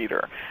avid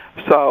reader.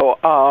 So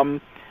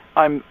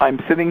I'm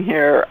sitting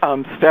here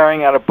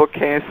staring at a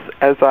bookcase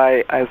as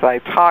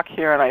I talk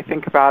here, and I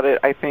think about it.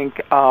 I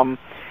think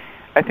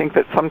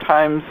that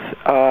sometimes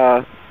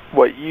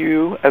what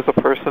you as a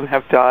person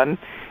have done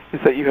is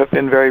that you have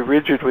been very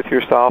rigid with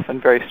yourself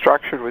and very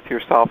structured with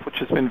yourself, which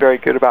has been very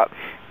good about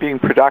being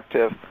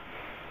productive.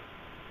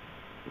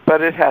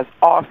 But it has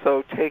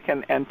also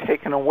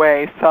taken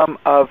away some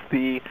of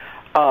the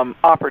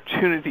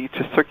opportunity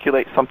to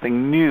circulate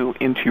something new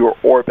into your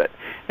orbit.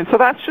 And so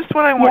that's just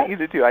what I want you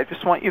to do. I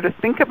just want you to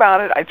think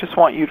about it. I just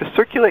want you to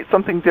circulate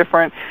something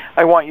different.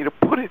 I want you to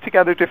put it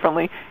together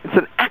differently. It's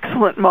an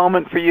excellent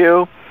moment for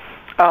you.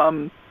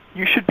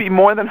 You should be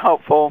more than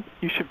hopeful.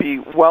 You should be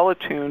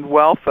well-attuned,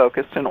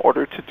 well-focused in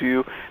order to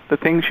do the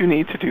things you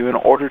need to do in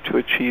order to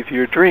achieve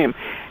your dream.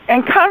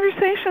 And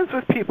conversations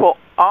with people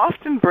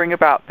often bring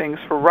about things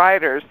for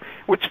writers,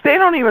 which they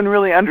don't even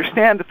really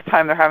understand at the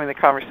time they're having the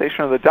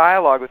conversation or the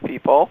dialogue with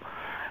people.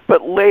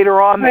 But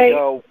later on they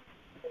go,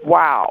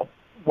 wow,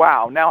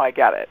 now I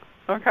get it.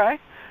 Okay?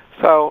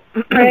 So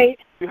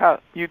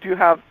you do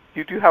have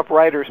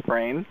writer's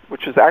brain,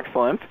 which is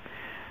excellent.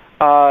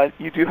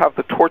 You do have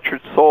the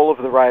tortured soul of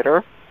the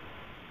writer.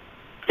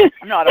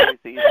 Not always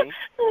easy.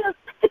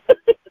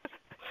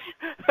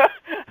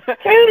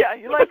 Yeah,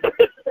 you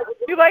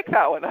like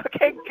that one.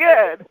 Okay,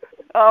 good.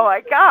 Oh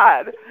my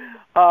God.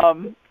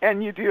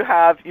 And you do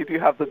have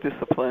the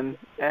discipline,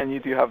 and you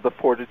do have the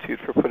fortitude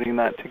for putting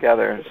that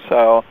together.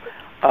 So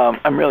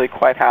I'm really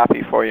quite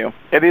happy for you.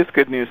 It is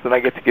good news that I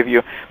get to give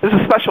you. This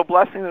is a special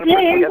blessing that a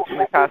person gets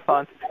to pass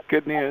on.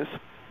 Good news.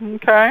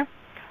 Okay. Yes.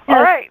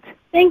 All right.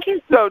 Thank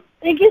you.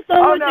 Thank you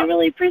so much. No. I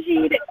really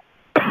appreciate it.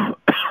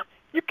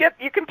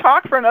 You can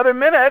talk for another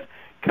minute.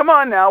 Come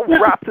on now,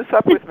 wrap this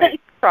up with me.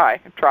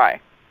 Try.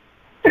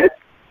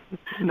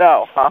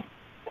 No, huh?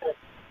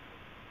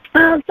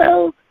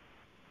 So,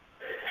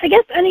 I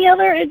guess any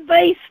other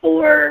advice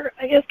for,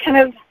 kind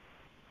of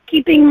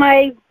keeping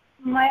my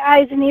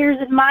eyes and ears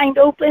and mind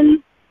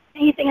open?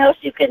 Anything else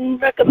you can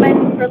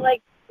recommend for,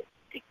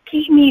 to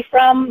keep me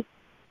from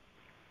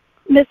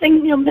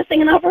missing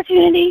an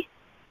opportunity?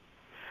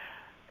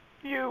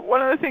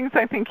 One of the things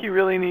I think you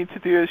really need to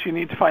do is you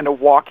need to find a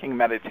walking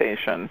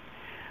meditation.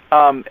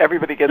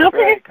 Everybody gets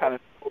very kind of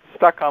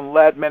stuck on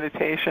lead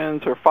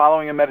meditations or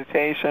following a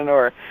meditation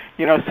or,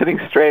 sitting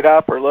straight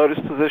up or lotus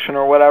position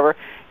or whatever.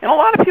 And a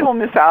lot of people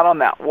miss out on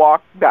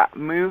that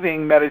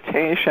moving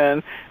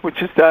meditation,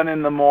 which is done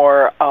in the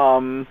more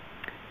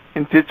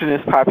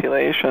indigenous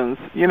populations,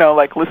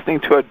 like listening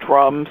to a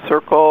drum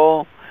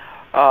circle,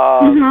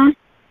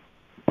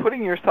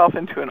 putting yourself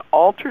into an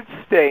altered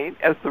state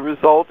as the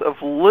result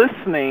of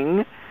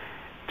listening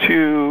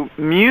to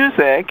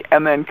music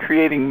and then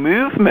creating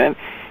movement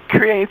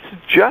creates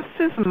just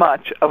as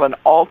much of an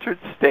altered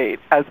state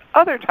as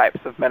other types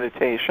of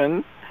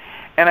meditation.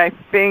 And I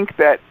think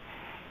that,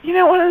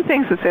 one of the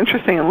things that's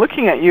interesting in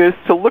looking at you is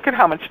to look at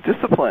how much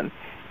discipline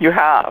you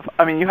have.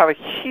 I mean, you have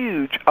a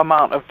huge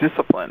amount of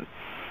discipline,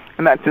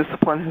 and that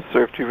discipline has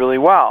served you really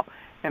well.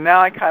 And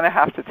now I kind of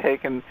have to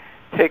take and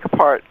take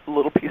apart a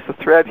little piece of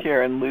thread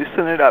here and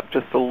loosen it up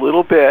just a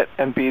little bit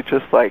and be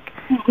just like,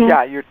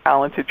 yeah, you're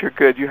talented, you're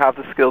good, you have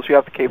the skills, you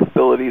have the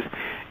capabilities,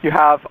 you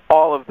have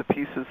all of the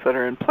pieces that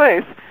are in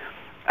place.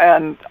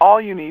 And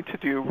all you need to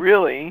do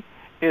really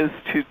is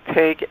to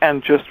take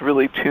and just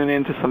really tune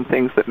into some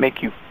things that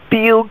make you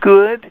feel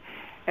good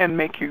and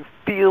make you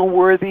feel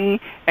worthy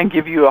and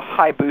give you a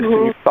high boost in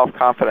your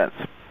self-confidence.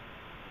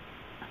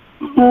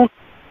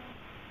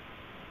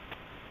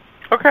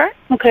 Okay?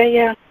 Okay,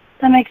 yeah.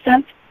 That makes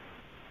sense.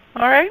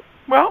 All right.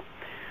 Well,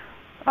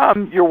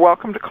 you're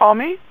welcome to call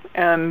me,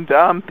 and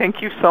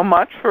thank you so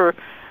much for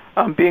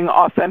being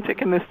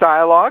authentic in this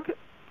dialogue.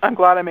 I'm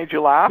glad I made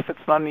you laugh. It's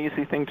not an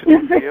easy thing to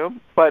do for you,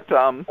 but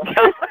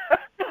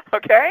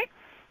okay.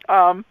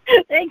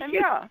 Thank you.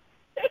 Yeah,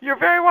 you're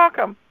very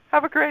welcome.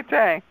 Have a great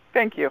day.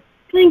 Thank you.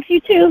 Thanks,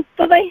 you too.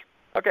 Bye-bye.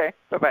 Okay,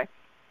 bye-bye.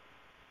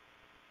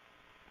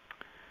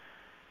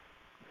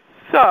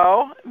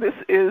 So this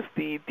is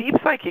the Deep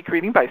Psychic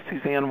reading by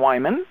Suzanne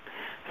Wyman,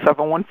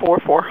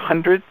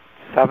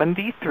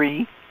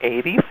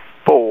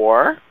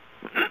 714-400-7384.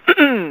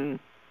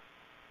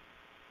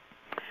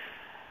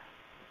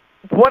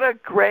 What a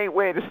great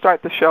way to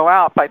start the show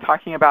out by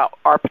talking about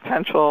our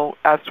potential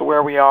as to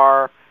where we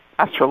are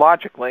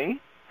astrologically,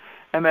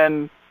 and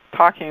then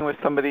talking with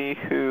somebody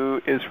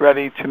who is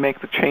ready to make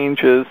the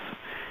changes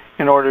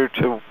in order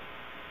to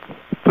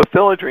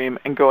fulfill a dream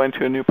and go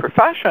into a new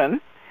profession.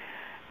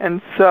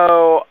 And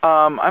so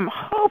I'm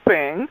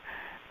hoping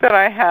that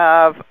I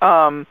have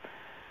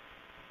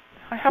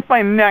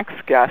my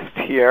next guest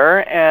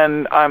here,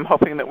 and I'm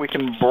hoping that we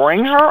can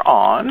bring her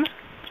on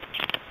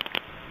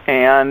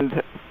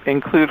and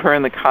include her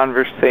in the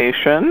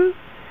conversation.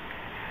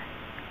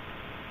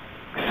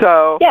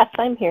 So yes,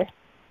 I'm here.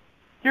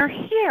 You're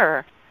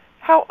here.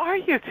 How are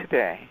you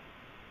today?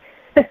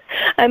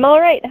 I'm all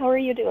right. How are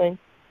you doing?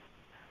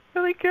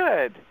 Really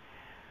good.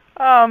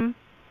 You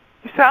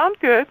sound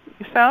good.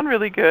 You sound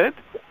really good.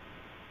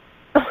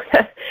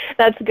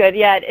 That's good.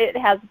 Yeah, it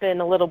has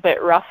been a little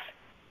bit rough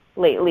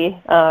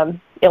lately,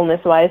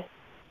 illness-wise.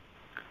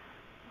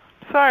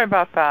 Sorry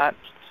about that.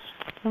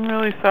 I'm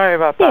really sorry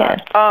about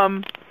that.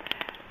 Yeah.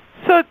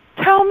 So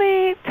tell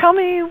me,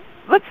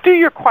 let's do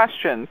your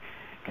question,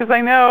 because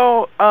I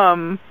know,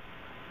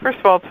 first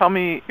of all, tell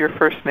me your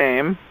first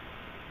name.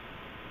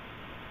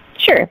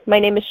 Sure. My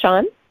name is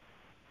Sean.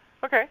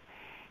 Okay.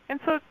 And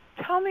so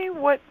tell me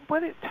let's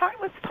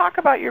talk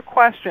about your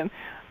question.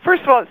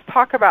 First of all, let's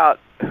talk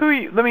about who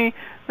you, let me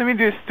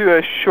just do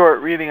a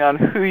short reading on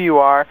who you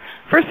are.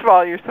 First of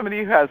all, you're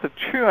somebody who has a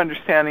true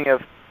understanding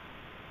of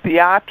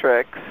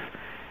theatrics,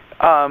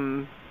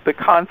 the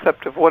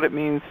concept of what it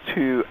means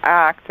to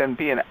act and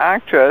be an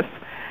actress,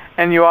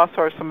 and you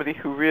also are somebody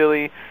who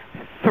really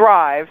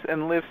thrives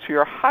and lives to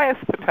your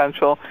highest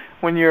potential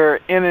when you're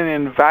in an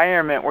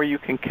environment where you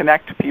can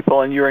connect to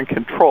people and you're in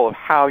control of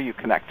how you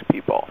connect to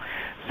people.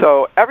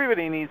 So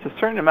everybody needs a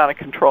certain amount of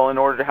control in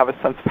order to have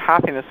a sense of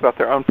happiness about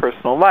their own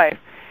personal life,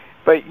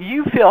 but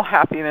you feel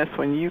happiness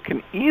when you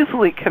can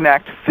easily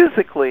connect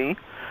physically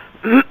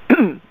to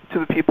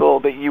the people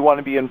that you want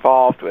to be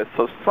involved with.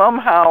 So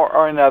somehow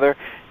or another,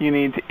 you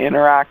need to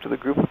interact with a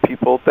group of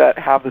people that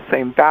have the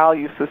same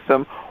value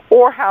system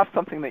or have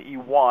something that you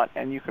want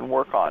and you can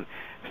work on.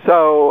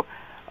 So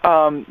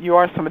you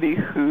are somebody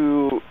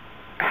who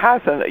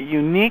has a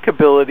unique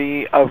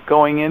ability of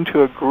going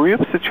into a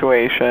group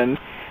situation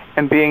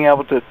and being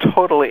able to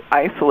totally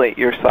isolate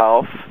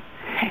yourself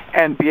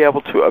and be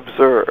able to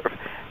observe.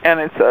 And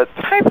it's a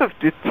type of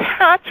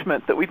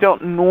detachment that we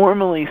don't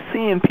normally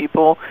see in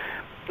people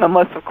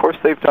unless, of course,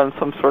 they've done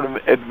some sort of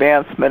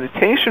advanced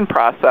meditation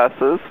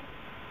processes.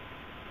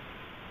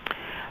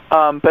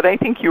 But I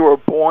think you were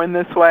born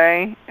this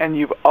way, and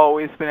you've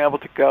always been able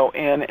to go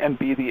in and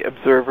be the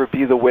observer,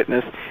 be the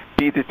witness,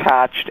 be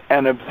detached,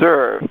 and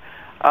observe.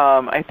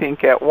 I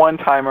think at one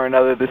time or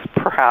another this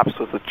perhaps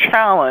was a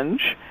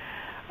challenge,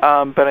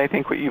 but I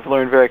think what you've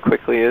learned very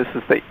quickly is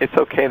that it's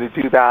okay to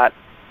do that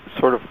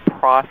sort of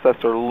process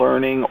or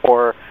learning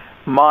or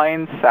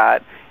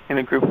mindset in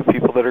a group of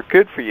people that are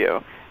good for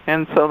you.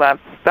 And so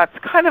that's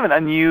kind of an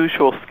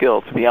unusual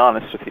skill, to be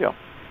honest with you.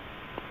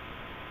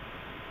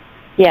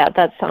 Yeah,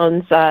 that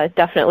sounds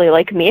definitely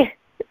like me.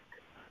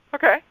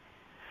 Okay.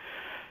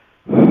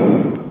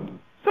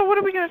 So what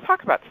are we going to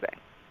talk about today?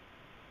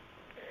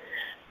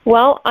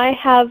 Well, I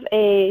have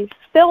a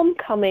film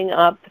coming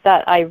up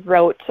that I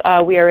wrote.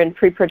 We are in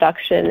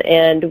pre-production,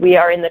 and we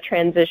are in the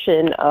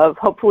transition of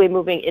hopefully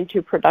moving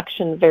into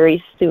production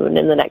very soon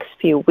in the next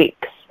few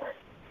weeks.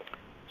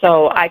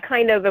 So I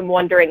kind of am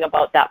wondering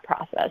about that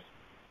process.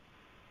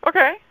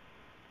 Okay.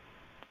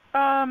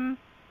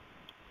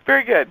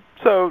 Very good.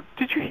 So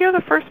did you hear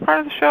the first part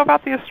of the show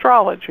about the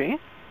astrology?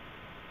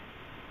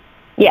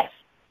 Yes.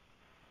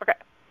 Okay.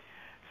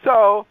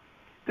 So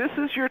this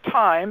is your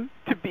time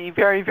to be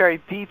very,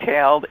 very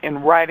detailed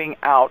in writing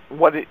out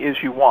what it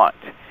is you want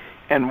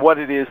and what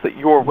it is that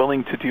you're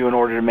willing to do in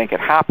order to make it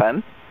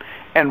happen,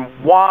 and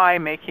why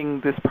making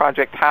this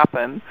project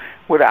happen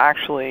would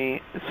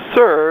actually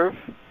serve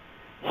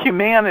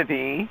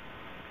humanity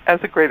as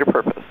a greater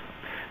purpose.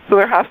 So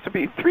there has to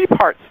be 3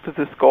 parts to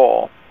this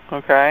goal,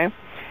 okay?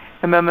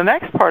 And then the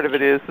next part of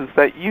it is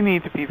that you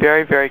need to be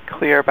very, very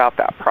clear about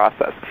that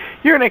process.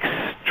 You're an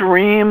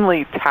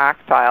extremely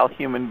tactile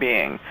human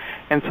being,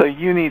 and so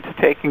you need to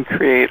take and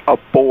create a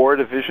board,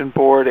 a vision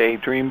board, a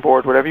dream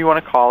board, whatever you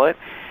want to call it,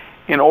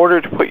 in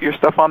order to put your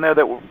stuff on there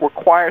that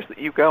requires that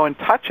you go and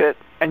touch it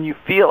and you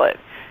feel it.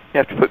 You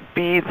have to put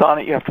beads on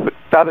it, you have to put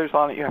feathers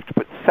on it, you have to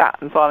put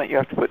satins on it, you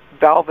have to put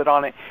velvet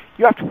on it,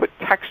 you have to put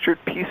textured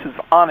pieces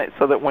on it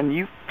so that when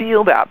you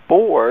feel that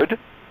board,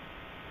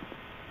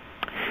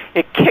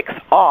 it kicks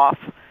off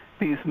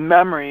these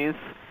memories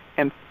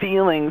and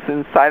feelings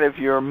inside of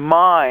your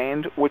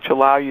mind which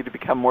allow you to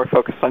become more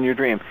focused on your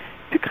dream.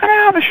 You kind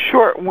of have a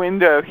short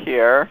window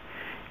here.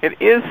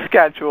 It is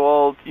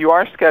scheduled, you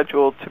are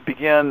scheduled to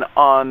begin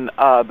on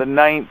the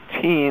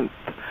 19th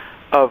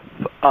of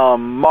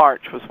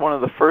March was one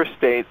of the first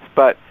dates,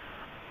 but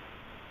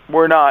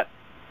we're not,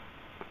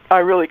 I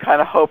really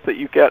kind of hope that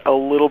you get a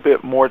little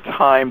bit more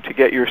time to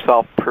get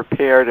yourself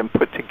prepared and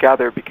put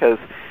together, because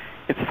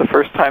it's the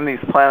first time these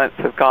planets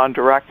have gone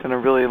direct in a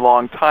really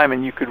long time,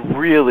 and you could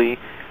really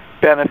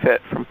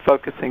benefit from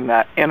focusing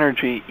that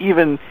energy.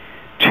 Even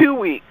 2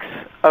 weeks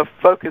of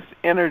focused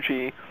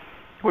energy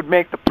would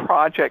make the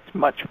project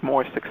much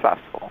more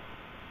successful.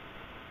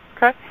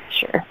 Okay?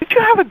 Sure. Did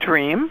you have a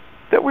dream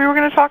that we were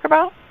going to talk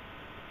about?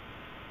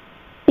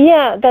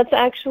 Yeah, that's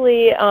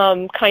actually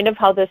kind of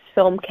how this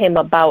film came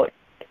about.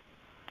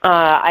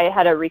 I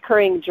had a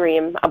recurring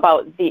dream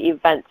about the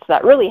events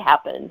that really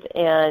happened,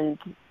 and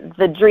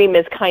the dream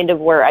is kind of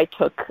where I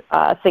took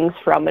things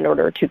from in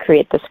order to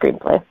create the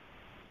screenplay.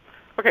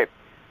 Okay,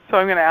 so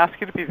I'm going to ask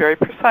you to be very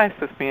precise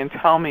with me and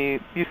tell me,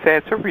 you say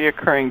it's a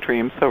reoccurring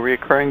dream, so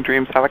reoccurring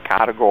dreams have a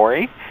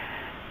category,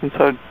 and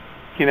so,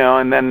 you know,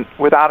 and then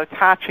without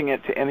attaching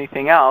it to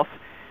anything else,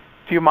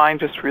 do you mind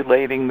just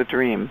relating the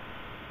dream?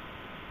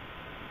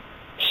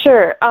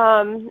 Sure.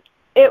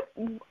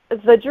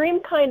 The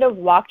dream kind of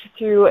walked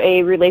through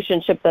a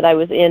relationship that I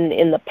was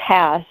in the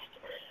past,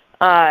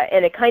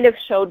 and it kind of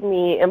showed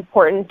me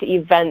important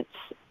events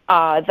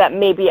that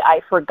maybe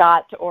I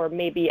forgot or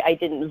maybe I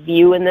didn't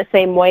view in the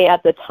same way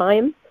at the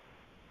time.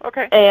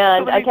 Okay.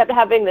 And I kept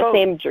having the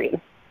same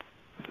dream.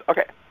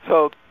 Okay.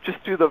 So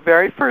just do the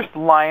very first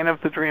line of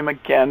the dream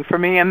again for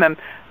me, and then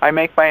I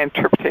make my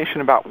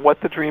interpretation about what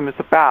the dream is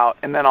about,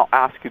 and then I'll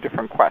ask you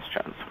different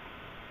questions.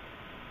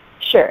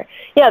 Sure.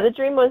 Yeah, the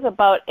dream was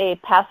about a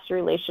past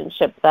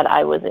relationship that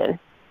I was in.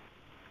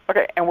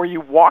 Okay, and were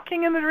you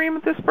walking in the dream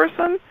with this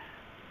person?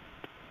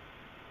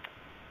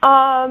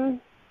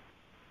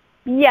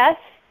 Yes.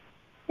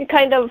 It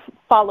kind of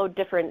followed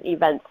different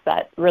events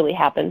that really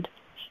happened.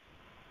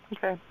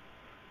 Okay.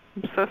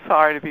 I'm so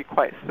sorry to be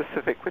quite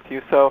specific with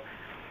you. So,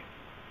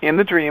 in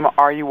the dream,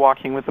 are you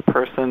walking with the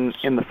person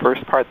in the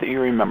first part that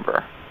you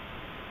remember?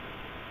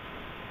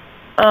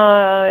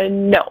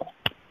 No.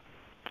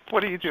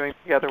 What are you doing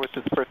together with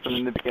this person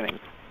in the beginning?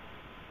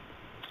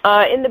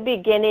 In the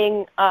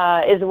beginning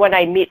is when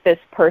I meet this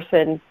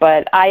person,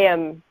 but I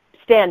am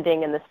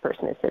standing and this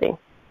person is sitting.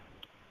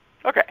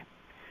 Okay.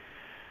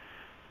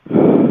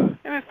 And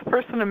is the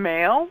person a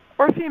male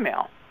or a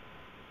female?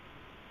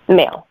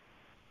 Male.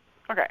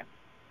 Okay.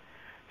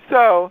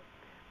 So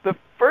the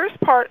first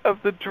part of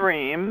the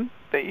dream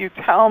that you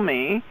tell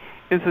me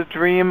is a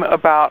dream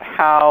about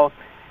how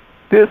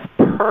this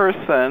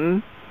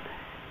person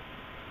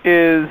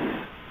is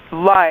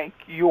like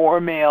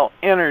your male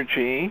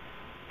energy,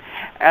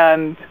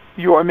 and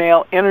your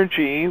male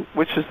energy,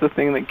 which is the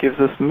thing that gives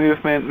us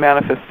movement,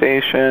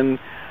 manifestation,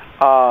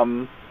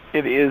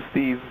 it is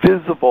the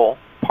visible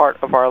part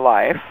of our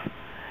life,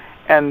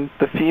 and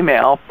the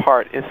female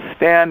part is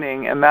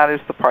standing, and that is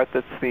the part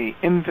that's the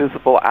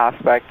invisible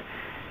aspect.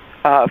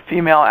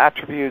 Female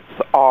attributes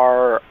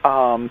are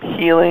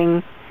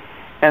healing,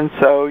 and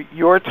so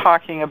you're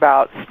talking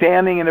about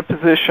standing in a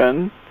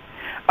position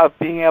of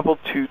being able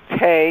to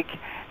take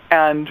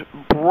and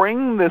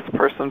bring this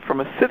person from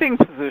a sitting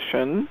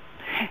position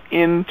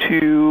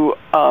into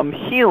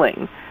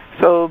healing.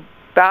 So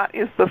that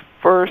is the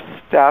first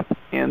step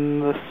in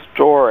the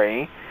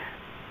story.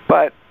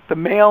 But the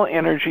male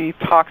energy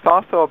talks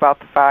also about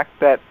the fact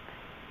that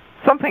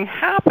something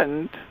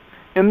happened,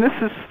 and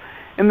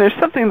there's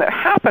something that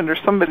happened or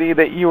somebody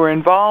that you were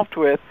involved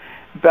with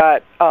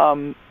that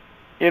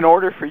in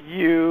order for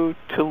you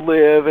to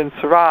live and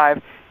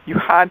survive, you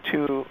had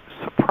to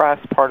suppress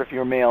part of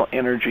your male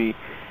energy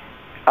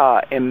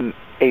in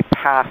a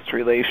past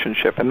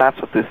relationship, and that's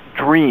what this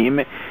dream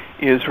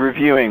is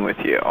reviewing with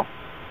you.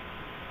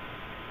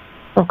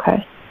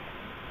 Okay.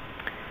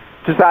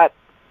 Does that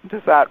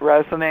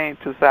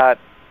resonate? Does that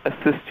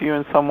assist you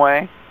in some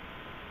way?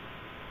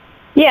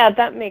 Yeah,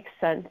 that makes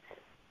sense.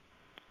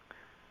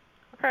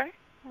 Okay,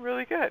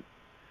 really good.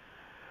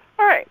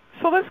 All right,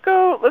 so let's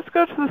go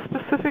to the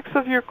specifics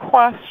of your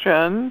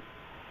question.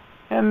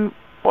 And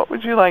what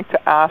would you like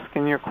to ask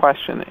in your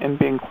question in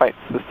being quite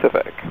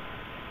specific?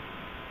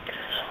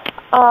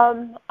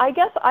 I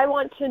guess I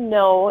want to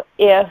know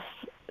if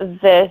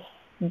this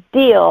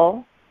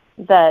deal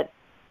that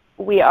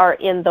we are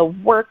in the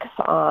works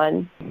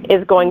on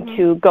is going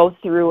to go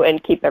through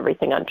and keep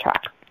everything on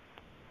track.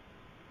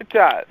 It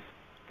does,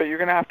 but you're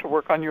going to have to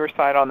work on your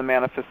side on the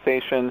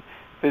manifestation,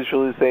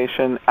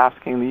 visualization,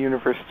 asking the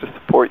universe to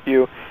support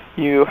you.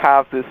 You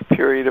have this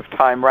period of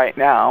time right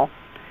now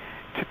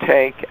to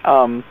take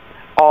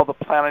all the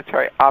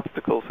planetary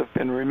obstacles have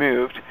been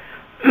removed.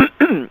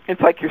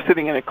 It's like you're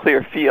sitting in a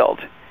clear field,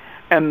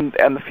 and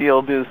the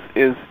field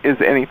is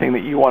anything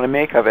that you want to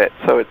make of it.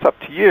 So it's up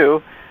to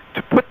you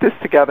to put this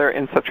together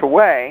in such a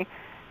way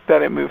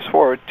that it moves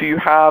forward. Do you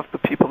have the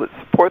people that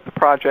support the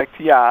project?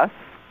 Yes.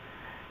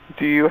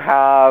 Do you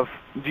have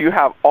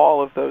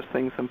all of those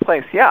things in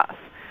place? Yes.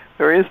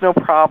 There is no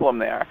problem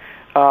there.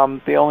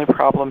 The only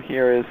problem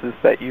here is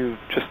that you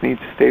just need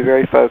to stay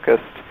very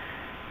focused,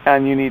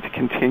 and you need to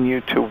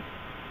continue to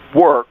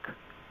work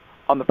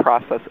on the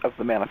process of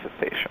the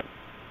manifestation.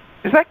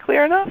 Is that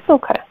clear enough?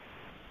 Okay.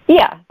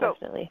 Yeah,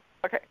 definitely.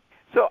 Okay.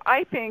 So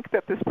I think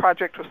that this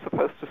project was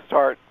supposed to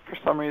start, for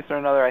some reason or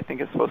another, I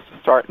think it's supposed to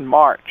start in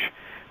March.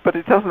 But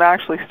it doesn't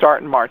actually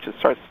start in March. It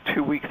starts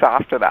 2 weeks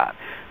after that.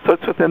 So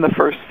it's within the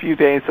first few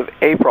days of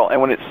April. And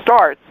when it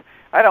starts,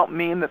 I don't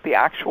mean that the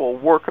actual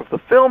work of the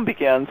film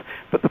begins,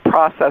 but the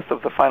process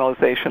of the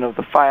finalization of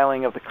the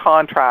filing of the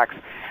contracts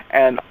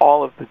and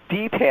all of the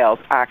details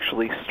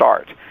actually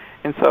start.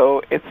 And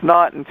so it's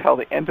not until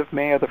the end of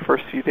May or the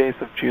first few days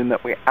of June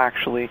that we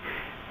actually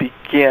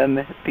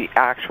begin the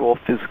actual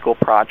physical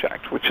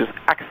project, which is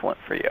excellent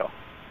for you.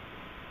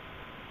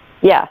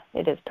 Yeah,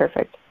 it is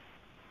perfect.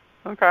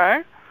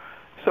 Okay.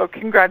 So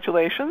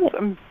congratulations.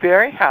 I'm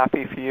very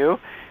happy for you.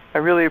 I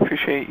really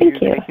appreciate you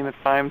taking the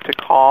time to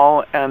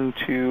call and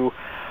to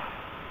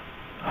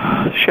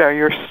share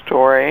your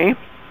story.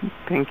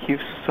 Thank you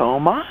so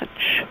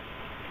much.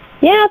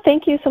 Yeah,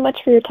 thank you so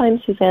much for your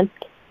time, Suzanne.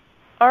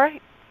 All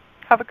right.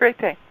 Have a great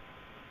day.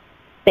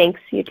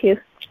 Thanks, you too.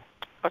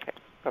 Okay,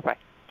 bye-bye.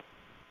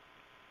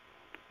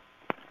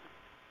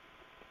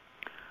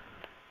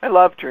 I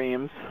love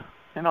dreams.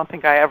 I don't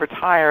think I ever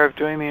tire of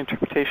doing the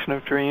interpretation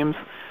of dreams,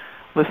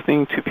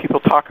 listening to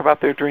people talk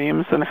about their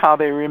dreams and how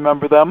they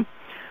remember them.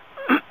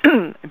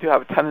 I do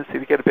have a tendency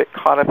to get a bit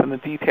caught up in the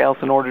details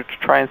in order to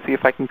try and see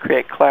if I can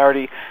create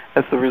clarity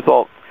as the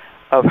result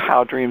of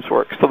how dreams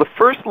work. So the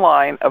first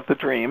line of the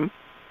dream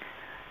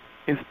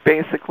is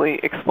basically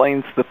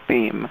explains the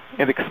theme.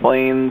 It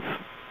explains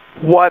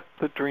what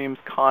the dream's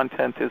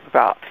content is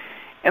about.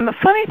 And the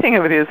funny thing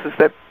of it is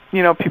that,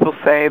 you know, people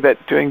say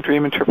that doing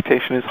dream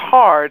interpretation is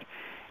hard,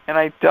 and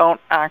I don't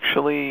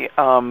actually,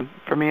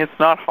 for me it's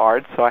not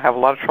hard, so I have a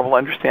lot of trouble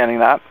understanding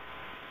that.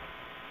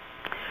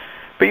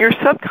 But your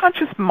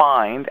subconscious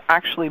mind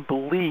actually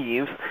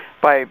believes,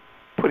 by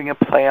putting a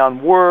play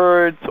on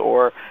words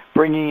or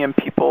bringing in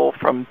people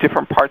from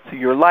different parts of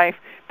your life,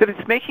 that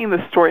it's making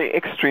the story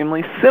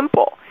extremely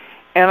simple.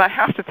 And I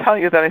have to tell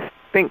you that I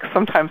think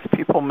sometimes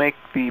people make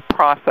the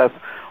process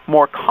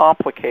more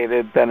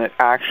complicated than it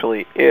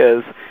actually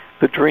is.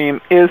 The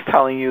dream is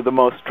telling you the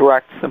most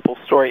direct, simple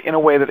story in a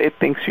way that it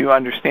thinks you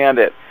understand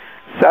it.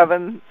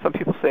 7, some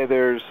people say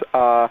there's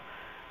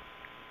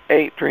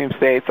 8 dream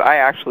states. I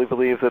actually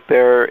believe that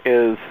there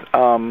is,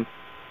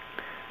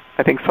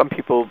 I think some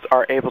people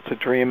are able to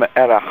dream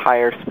at a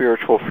higher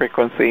spiritual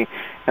frequency,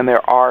 and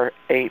there are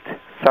 8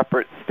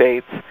 separate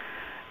states.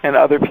 And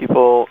other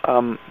people,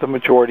 the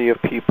majority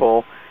of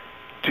people,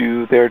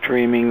 do their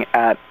dreaming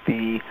at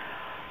the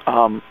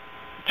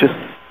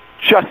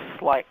just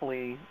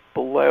slightly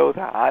below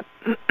that.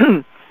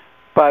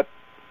 But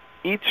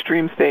each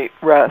dream state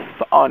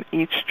rests on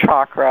each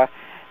chakra,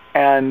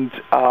 and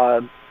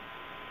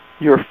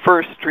your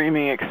first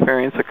dreaming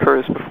experience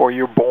occurs before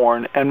you're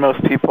born. And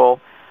most people,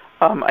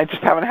 I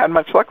just haven't had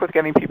much luck with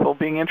getting people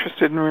being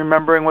interested in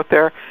remembering what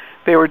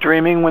they were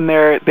dreaming when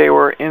they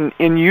were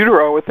in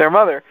utero with their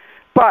mother.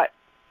 But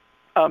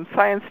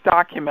science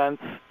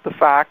documents the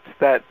fact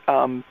that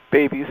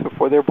babies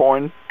before they're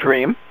born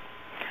dream,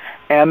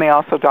 and they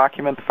also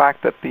document the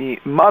fact that the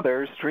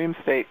mother's dream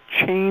state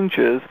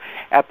changes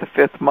at the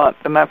 5th month,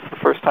 and that's the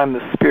first time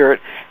the spirit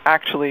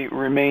actually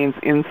remains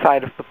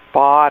inside of the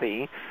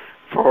body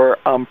for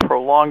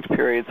prolonged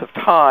periods of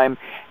time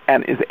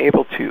and is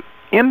able to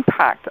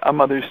impact a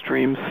mother's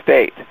dream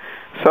state.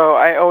 So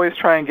I always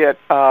try and get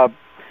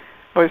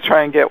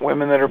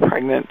women that are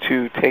pregnant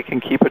to take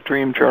and keep a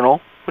dream journal,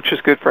 which is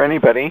good for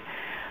anybody.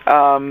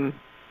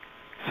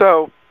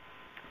 So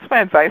that's my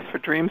advice for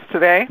dreams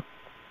today.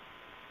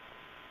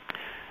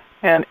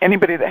 And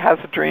anybody that has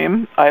a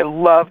dream, I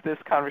love this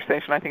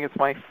conversation. I think it's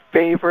my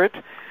favorite.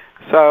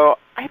 So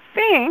I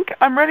think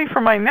I'm ready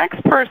for my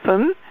next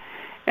person,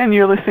 and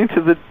you're listening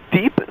to the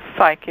Deep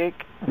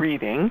Psychic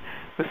Reading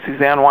with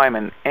Suzanne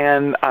Wyman.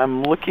 And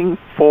I'm looking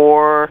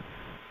for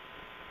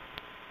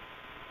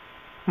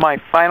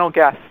my final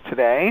guest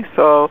today.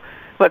 So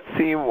let's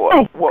see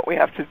what we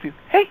have to do.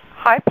 Hey,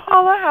 hi,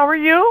 Paula. How are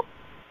you?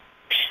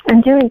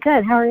 I'm doing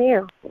good. How are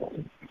you?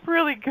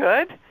 Really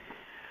good.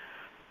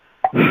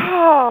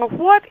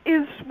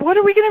 What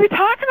are we going to be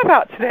talking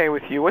about today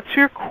with you? What's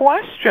your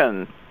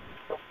question?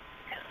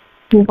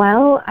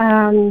 Well,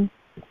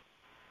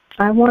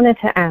 I wanted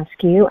to ask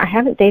you, I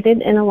haven't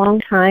dated in a long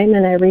time,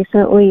 and I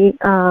recently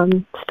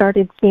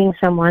started seeing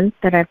someone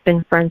that I've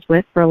been friends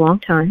with for a long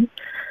time.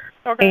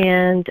 Okay.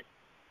 And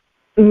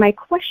my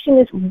question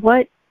is,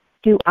 what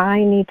do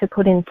I need to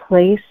put in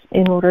place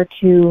in order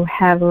to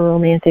have a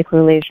romantic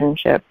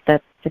relationship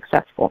that's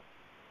successful?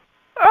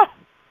 Oh,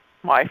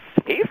 my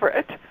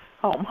favorite.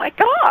 Oh, my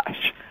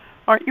gosh.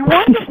 Aren't you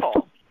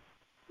wonderful?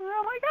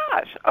 Oh, my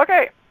gosh.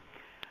 Okay.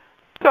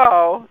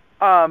 So,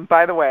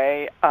 by the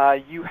way,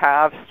 you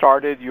have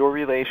started your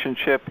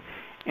relationship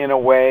in a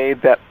way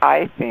that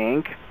I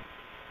think,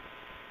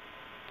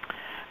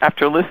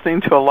 after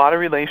listening to a lot of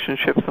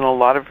relationships and a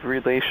lot of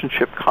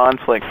relationship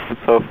conflicts and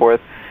so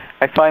forth,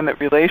 I find that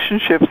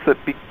relationships that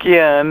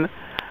begin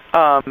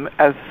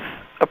as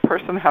a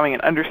person having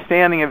an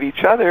understanding of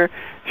each other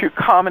through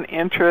common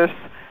interests,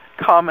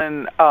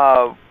 common,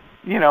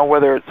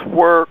 whether it's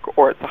work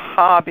or it's a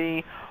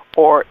hobby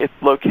or it's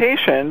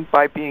location,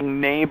 by being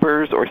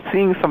neighbors or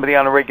seeing somebody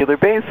on a regular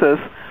basis,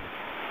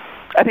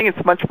 I think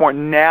it's much more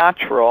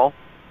natural.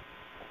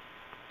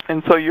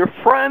 And so you're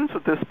friends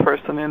with this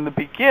person in the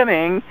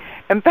beginning,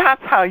 and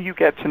that's how you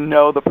get to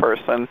know the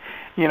person,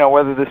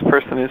 whether this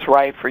person is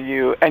right for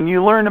you. And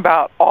you learn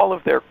about all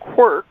of their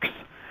quirks,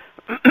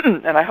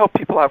 and I hope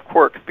people have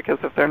quirks, because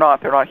if they're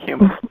not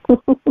human.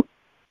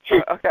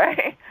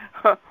 Okay?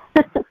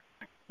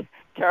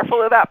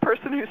 Careful of that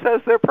person who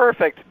says they're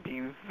perfect.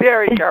 Be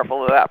very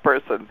careful of that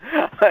person.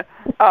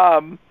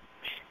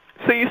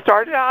 So you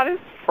started out as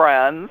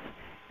friends,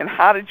 and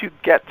how did you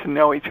get to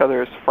know each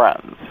other as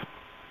friends?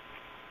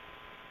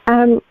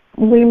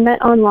 We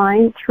met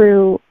online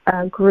through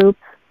a group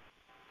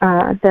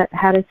that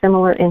had a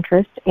similar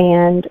interest,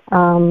 and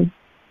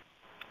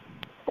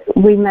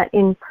we met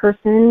in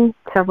person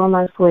several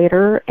months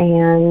later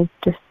and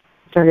just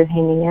started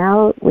hanging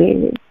out.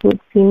 We would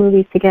see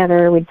movies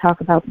together. We'd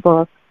talk about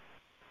books.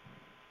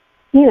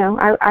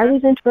 I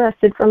was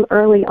interested from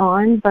early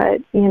on,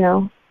 but,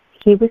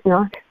 he was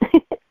not.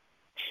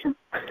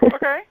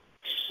 Okay.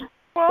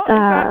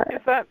 Well,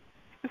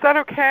 is that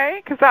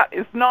okay? Because that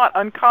is not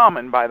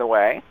uncommon, by the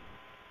way.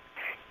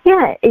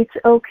 Yeah, it's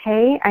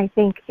okay. I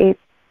think it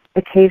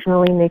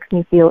occasionally makes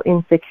me feel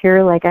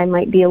insecure, like I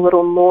might be a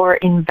little more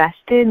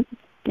invested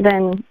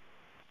than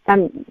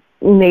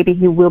maybe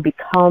he will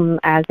become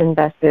as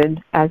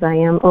invested as I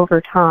am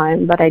over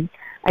time, but I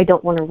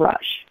don't want to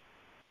rush,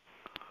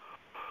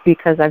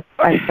 because I've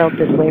felt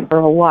this way for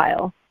a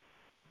while.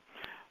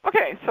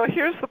 Okay, so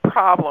here's the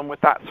problem with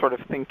that sort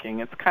of thinking.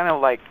 It's kind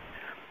of like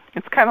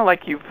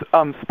you've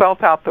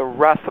spelt out the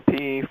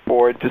recipe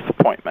for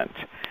disappointment.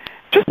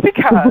 Just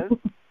because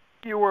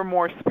you were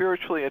more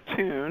spiritually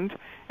attuned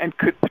and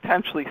could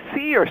potentially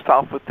see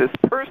yourself with this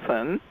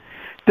person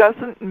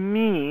doesn't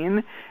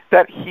mean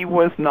that he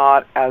was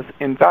not as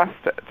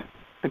invested.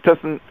 It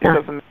doesn't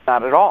mean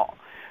that at all.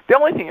 The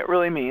only thing it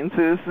really means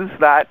is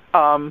that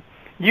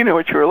you knew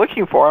what you were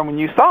looking for, and when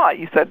you saw it,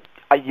 you said,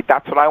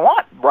 that's what I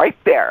want, right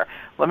there.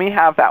 Let me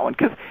have that one.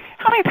 Because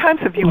how many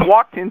times have you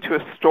walked into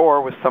a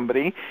store with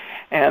somebody,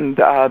 and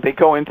they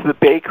go into the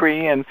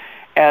bakery, and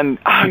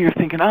you're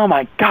thinking, oh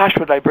my gosh,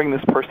 what did I bring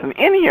this person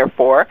in here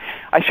for?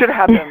 I should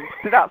have had them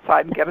sit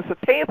outside and get us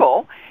a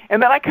table,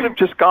 and then I could have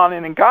just gone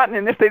in and gotten it,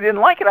 and if they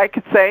didn't like it, I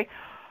could say,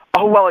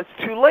 oh, well, it's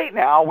too late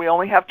now. We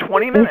only have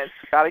 20 minutes.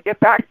 We've got to get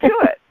back to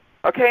it.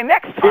 Okay,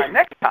 next time.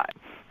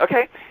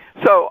 Okay?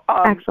 So,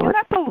 excellent.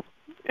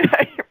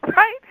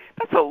 Right?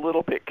 That's a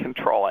little bit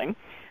controlling.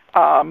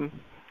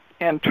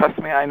 And trust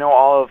me, I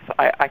know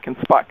I can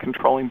spot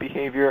controlling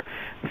behavior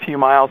a few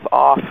miles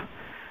off.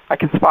 I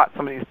can spot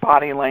somebody's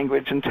body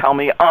language and tell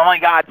me, oh my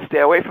God, stay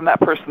away from that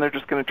person. They're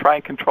just going to try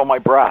and control my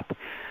breath.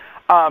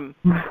 But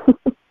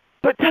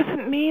it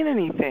doesn't mean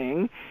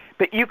anything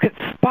that you could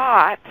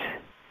spot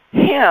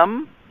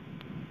him,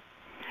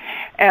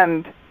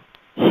 and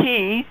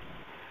he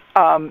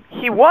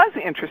was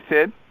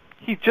interested.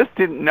 He just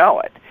didn't know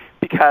it,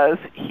 because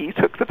he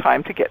took the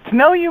time to get to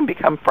know you and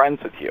become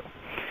friends with you.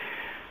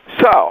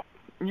 So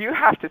you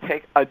have to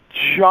take a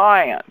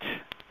giant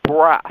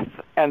breath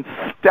and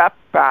step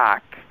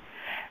back,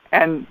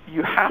 and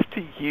you have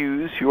to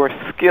use your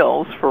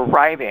skills for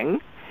writing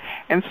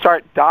and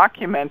start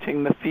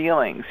documenting the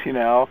feelings,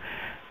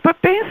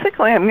 But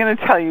basically, I'm going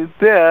to tell you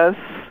this.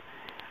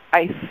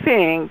 I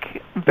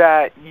think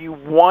that you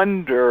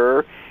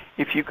wonder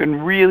if you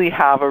can really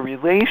have a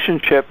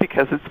relationship,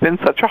 because it's been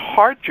such a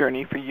hard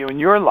journey for you in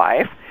your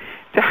life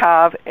to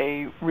have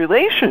a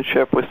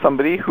relationship with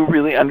somebody who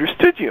really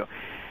understood you.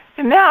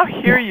 And now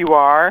here you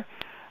are.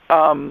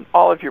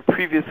 All of your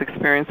previous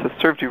experience has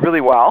served you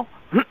really well.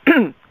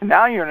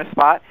 Now you're in a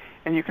spot,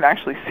 and you can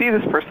actually see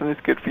this person is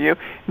good for you,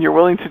 and you're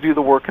willing to do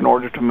the work in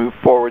order to move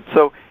forward.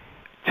 So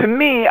to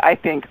me, I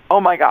think,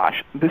 oh my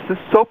gosh, this is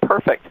so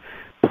perfect.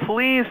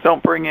 Please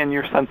don't bring in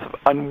your sense of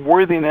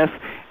unworthiness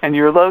and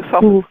your low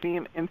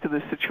self-esteem into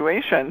the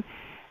situation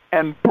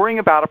and bring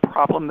about a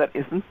problem that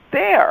isn't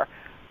there.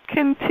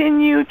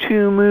 Continue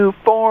to move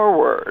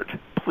forward.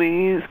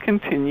 Please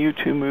continue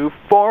to move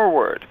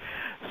forward.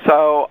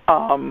 So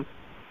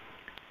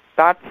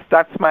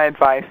that's my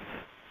advice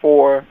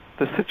for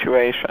the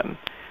situation.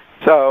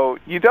 So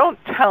you don't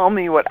tell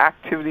me what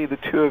activity the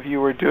two of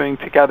you are doing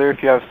together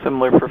if you have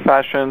similar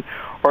profession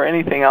or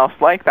anything else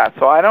like that.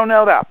 So I don't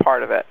know that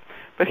part of it.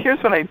 But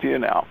here's what I do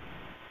know.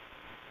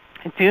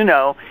 I do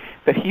know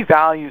that he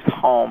values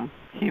home.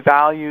 He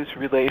values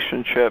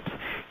relationships.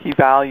 He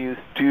values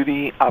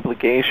duty,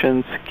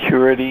 obligation,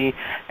 security,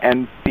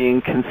 and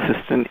being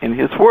consistent in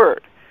his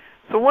word.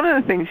 So one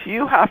of the things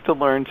you have to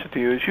learn to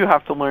do is you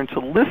have to learn to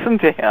listen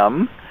to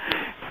him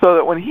so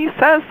that when he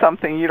says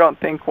something, you don't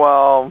think,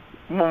 well,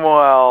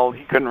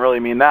 he couldn't really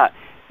mean that.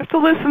 You have to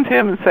listen to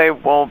him and say,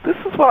 well, this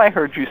is what I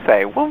heard you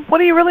say. Well, what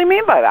do you really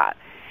mean by that?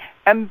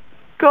 And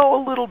go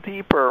a little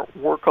deeper,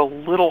 work a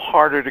little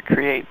harder to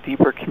create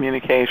deeper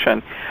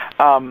communication.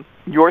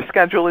 Your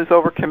schedule is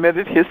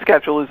overcommitted. His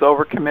schedule is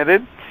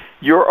overcommitted.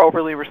 You're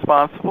overly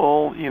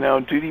responsible,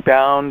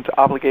 duty-bound,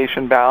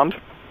 obligation-bound.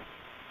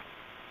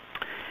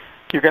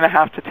 You're going to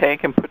have to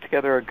take and put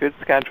together a good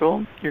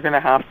schedule. You're going to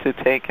have to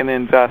take and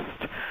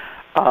invest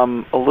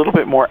a little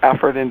bit more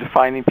effort into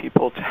finding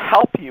people to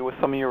help you with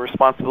some of your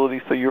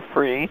responsibilities so you're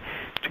free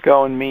to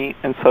go and meet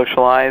and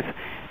socialize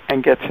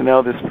and get to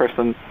know this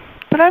person.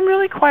 But I'm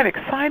really quite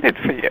excited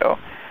for you.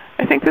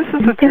 I think this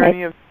is a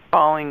journey of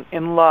falling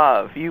in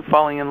love, you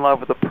falling in love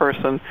with a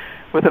person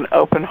with an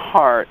open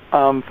heart,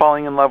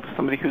 falling in love with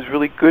somebody who's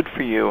really good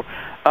for you,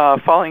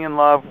 falling in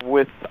love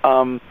with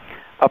a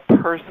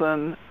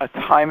person, a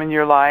time in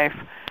your life,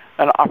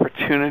 an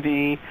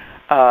opportunity,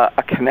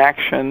 a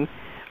connection.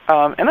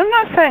 And I'm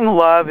not saying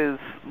love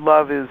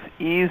is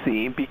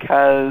easy,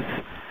 because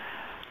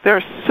there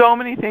are so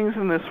many things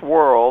in this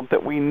world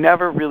that we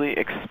never really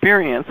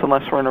experience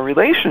unless we're in a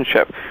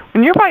relationship.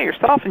 When you're by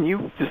yourself and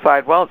you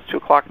decide, well, it's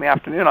 2:00 in the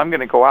afternoon, I'm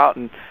going to go out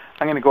to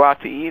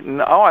eat,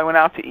 and I went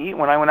out to eat.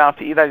 When I went out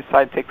to eat, I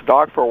decided to take the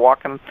dog for a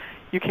walk, and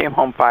you came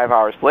home 5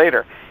 hours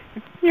later.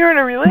 If you're in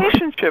a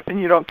relationship and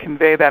you don't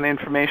convey that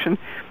information,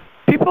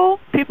 people,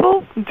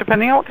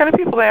 depending on what kind of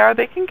people they are,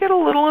 they can get a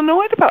little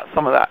annoyed about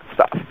some of that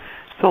stuff.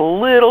 It's a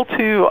little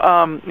too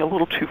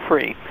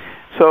free.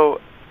 So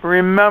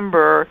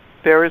remember,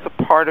 there is a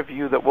part of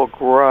you that will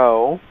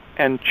grow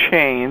and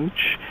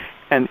change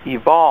and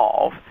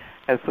evolve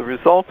as the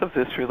result of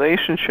this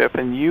relationship,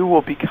 and you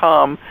will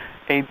become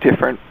a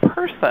different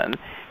person.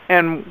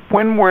 And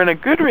when we're in a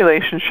good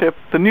relationship,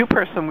 the new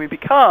person we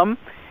become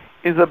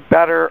is a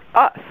better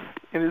us.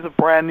 It is a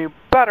brand new,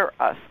 better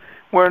us.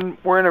 When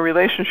we're in a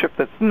relationship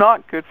that's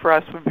not good for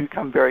us, we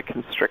become very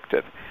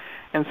constricted.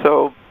 And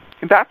so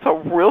that's a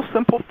real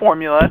simple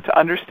formula to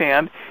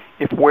understand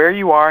if where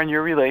you are in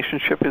your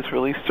relationship is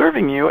really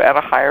serving you at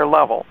a higher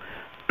level.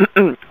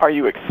 Are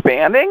you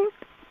expanding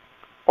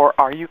or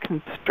are you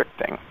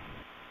constricting?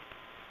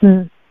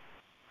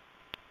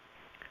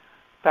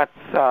 That's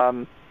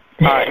is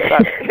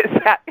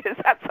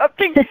that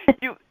something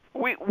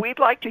we'd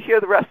like to hear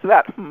the rest of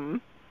that?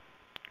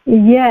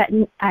 Yeah,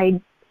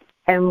 I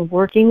am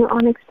working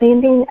on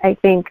expanding. I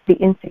think the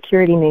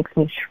insecurity makes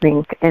me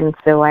shrink, and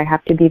so I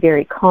have to be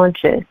very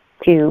conscious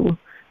to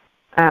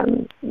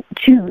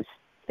choose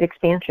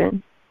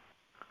expansion.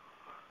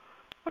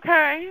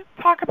 Okay,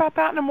 talk about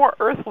that in a more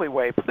earthly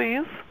way,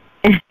 please.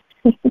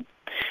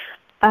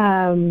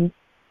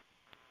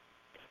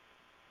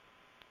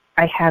 I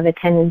have a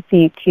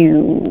tendency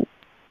to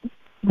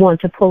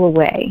want to pull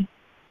away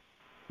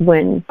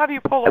when... How do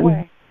you pull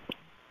away?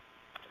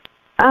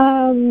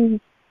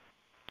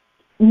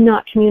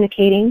 Not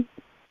communicating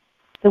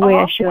the way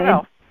I should.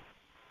 What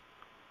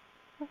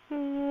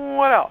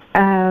else?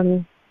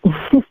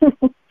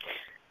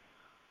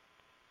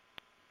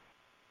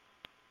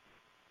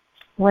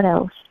 What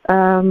else?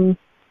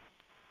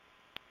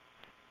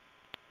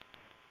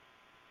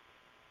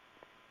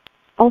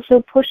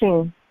 Also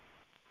pushing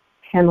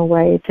him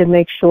away to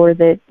make sure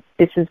that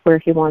this is where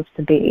he wants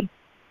to be.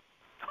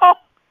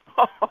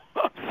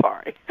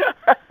 Sorry.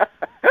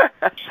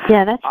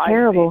 Yeah, that's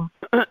terrible.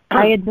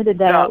 I admitted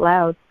that out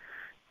loud.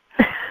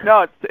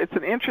 No, it's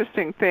an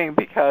interesting thing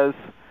because,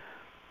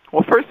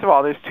 well, first of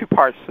all, there's two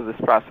parts to this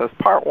process.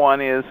 Part one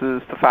is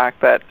the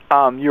fact that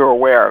you're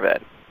aware of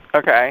it.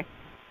 Okay?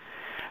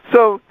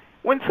 So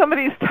when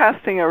somebody's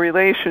testing a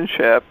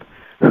relationship,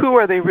 who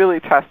are they really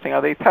testing?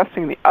 Are they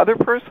testing the other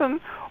person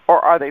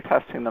or are they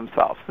testing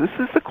themselves? This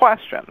is the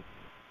question.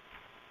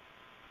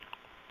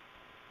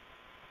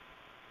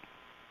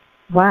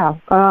 Wow.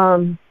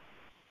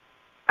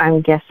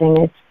 I'm guessing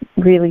it's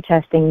really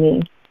testing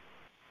me.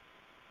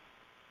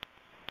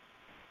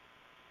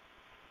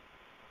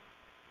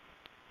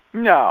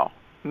 No.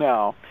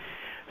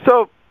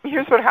 So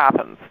here's what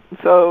happens.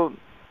 So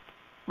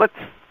let's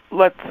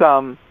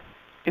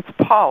it's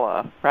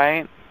Paula,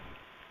 right?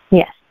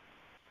 Yes.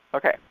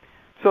 Okay.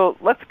 So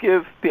let's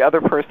give the other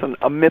person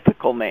a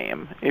mythical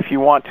name if you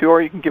want to,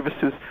 or you can give us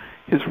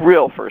his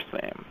real first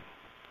name.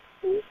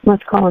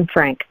 Let's call him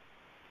Frank.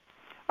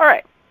 All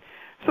right.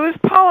 So there's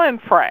Paula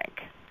and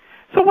Frank.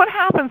 So what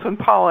happens when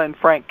Paula and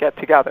Frank get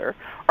together?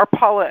 Are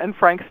Paula and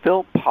Frank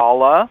still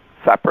Paula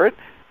separate,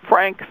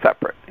 Frank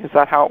separate? Is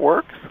that how it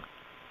works?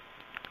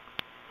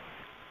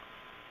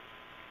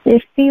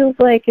 It feels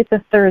like it's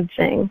a third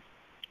thing.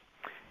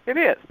 It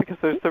is, because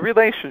there's the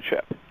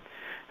relationship.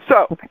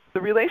 So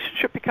the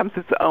relationship becomes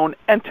its own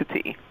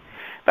entity.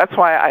 That's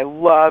why I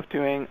love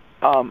doing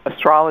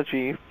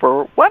astrology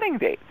for wedding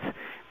dates,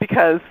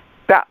 because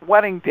that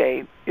wedding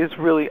date is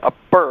really a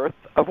birth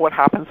of what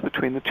happens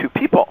between the two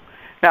people.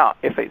 Now,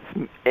 if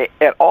it's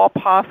at all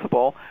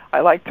possible,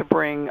 I like to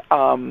bring,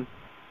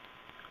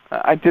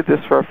 I did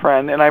this for a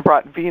friend, and I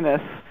brought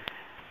Venus.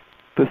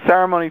 The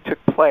ceremony took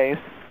place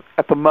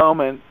at the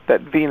moment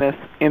that Venus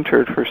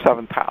entered her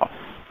 7th house.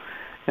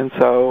 And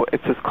so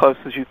it's as close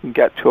as you can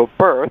get to a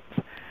birth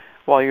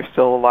while you're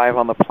still alive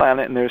on the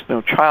planet and there's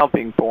no child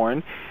being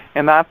born.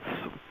 And that's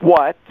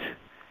what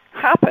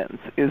happens,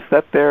 is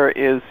that there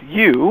is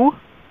you,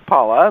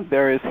 Paula,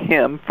 there is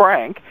him,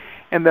 Frank,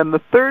 and then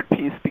the third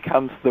piece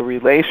becomes the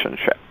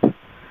relationship.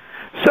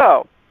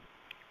 So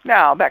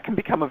now that can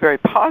become a very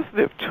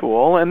positive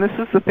tool, and this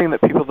is the thing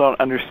that people don't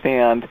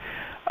understand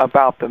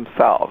about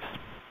themselves.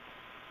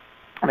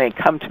 They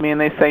come to me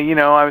and they say,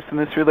 I was in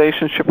this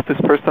relationship with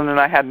this person and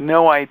I had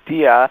no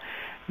idea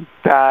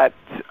that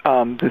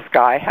this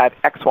guy had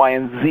X, Y,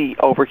 and Z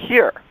over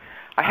here.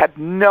 I had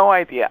no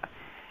idea.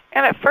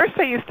 And at first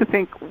I used to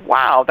think,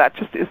 wow, that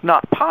just is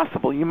not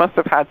possible. You must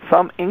have had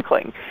some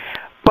inkling.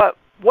 But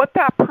what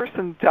that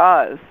person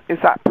does is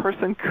that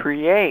person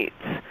creates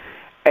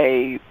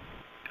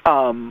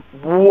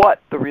what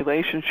the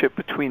relationship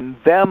between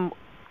them,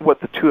 what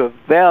the two of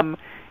them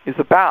is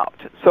about.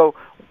 So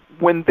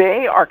when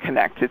they are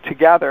connected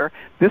together,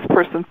 this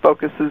person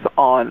focuses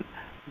on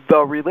the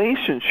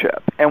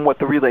relationship and what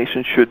the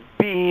relationship should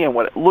be and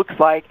what it looks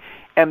like,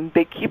 and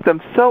they keep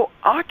them so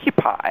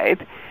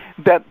occupied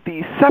that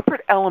the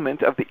separate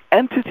element of the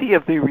entity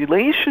of the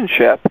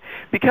relationship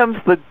becomes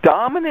the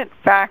dominant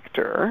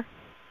factor,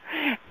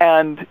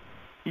 and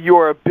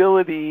your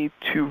ability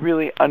to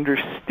really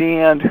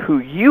understand who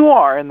you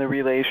are in the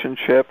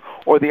relationship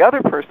or the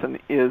other person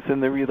is in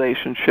the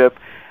relationship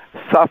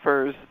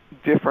suffers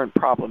different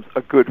problems.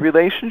 A good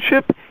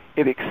relationship,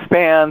 it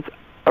expands.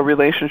 A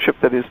relationship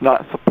that is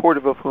not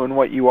supportive of who and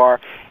what you are,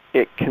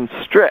 it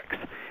constricts.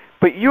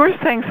 But you're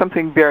saying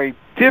something very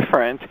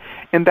different,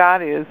 and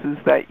that is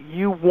that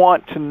you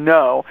want to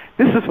know,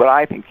 this is what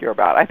I think you're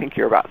about. I think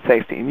you're about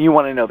safety, and you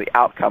want to know the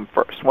outcome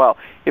first. Well,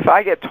 if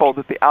I get told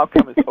that the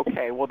outcome is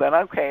okay, well then,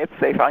 okay, it's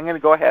safe. I'm going to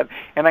go ahead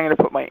and I'm going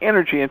to put my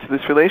energy into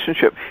this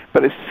relationship.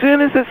 But as soon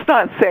as it's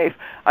not safe,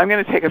 I'm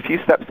going to take a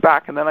few steps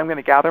back, and then I'm going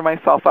to gather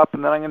myself up,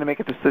 and then I'm going to make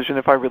a decision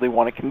if I really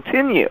want to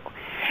continue.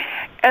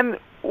 And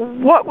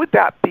what would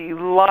that be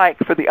like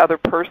for the other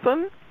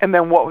person? And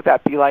then what would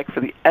that be like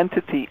for the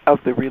entity of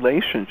the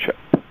relationship?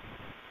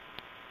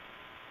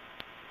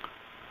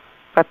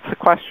 That's the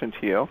question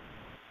to you.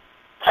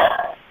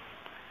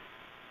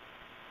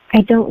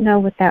 I don't know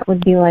what that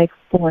would be like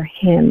for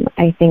him.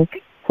 I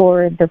think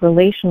for the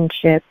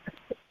relationship,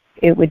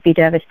 it would be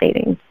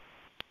devastating.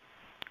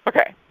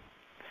 Okay.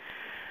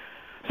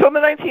 So in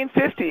the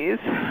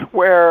 1950s,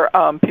 where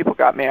people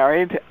got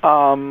married,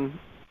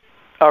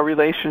 a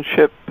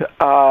relationship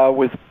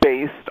was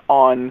based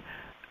on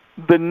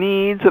the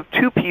needs of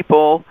two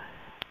people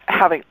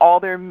having all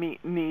their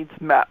needs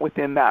met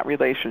within that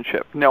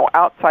relationship. No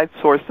outside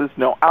sources,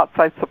 no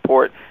outside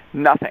support,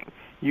 nothing.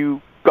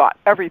 You got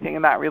everything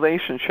in that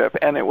relationship,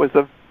 and it was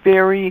a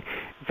very,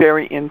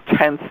 very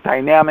intense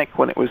dynamic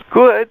when it was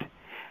good,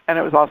 and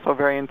it was also a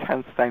very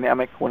intense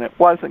dynamic when it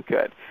wasn't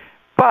good.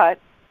 But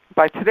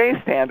by today's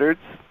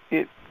standards,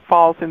 it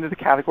falls into the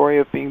category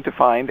of being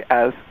defined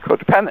as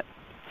codependent.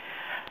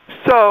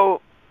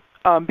 So,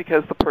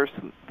 because the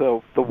person,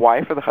 the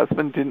wife or the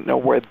husband didn't know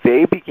where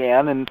they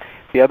began and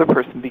the other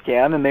person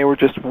began, and they were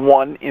just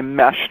one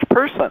enmeshed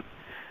person,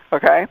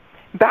 okay?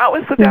 That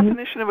was the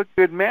definition of a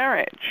good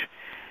marriage.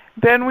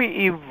 Then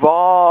we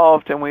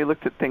evolved and we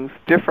looked at things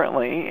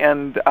differently,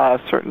 and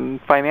certain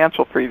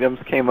financial freedoms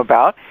came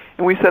about,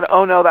 and we said,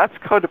 oh no, that's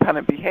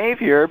codependent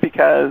behavior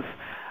because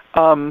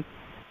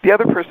the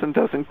other person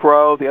doesn't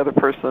grow, the other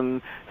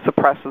person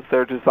suppresses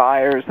their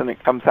desires, and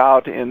it comes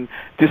out in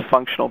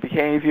dysfunctional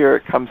behavior,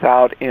 it comes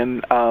out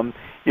in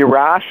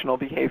irrational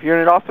behavior,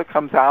 and it also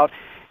comes out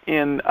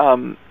in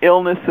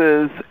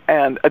illnesses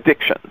and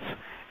addictions.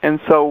 And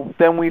so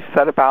then we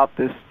set about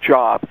this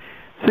job.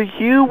 So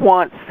you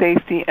want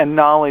safety and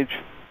knowledge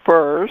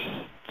first,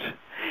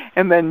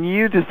 and then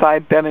you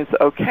decide then it's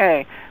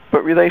okay,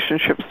 but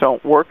relationships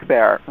don't work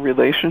there.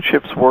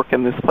 Relationships work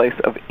in this place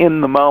of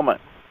in the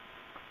moment.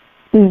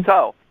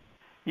 So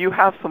you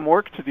have some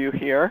work to do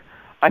here.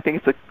 I think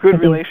it's a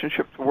good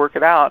relationship to work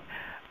it out.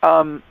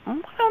 One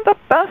of the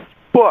best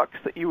books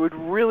that you would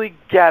really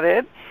get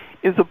it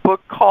is a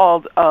book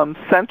called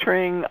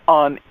Centering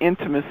on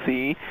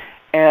Intimacy,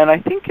 and I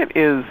think it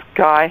is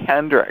Guy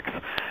Hendricks.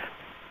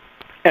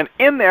 And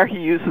in there he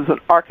uses an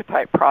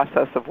archetype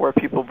process of where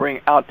people bring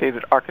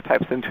outdated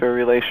archetypes into a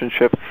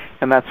relationship,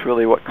 and that's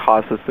really what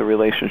causes the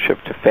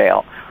relationship to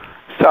fail.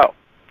 So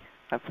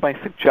that's my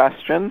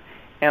suggestion.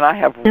 And I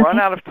have run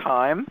out of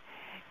time,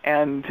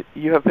 and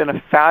you have been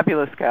a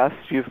fabulous guest.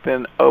 You've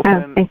been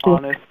open,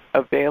 honest,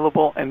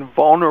 available, and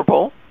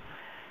vulnerable,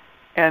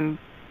 and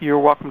you're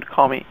welcome to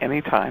call me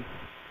anytime.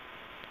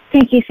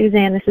 Thank you,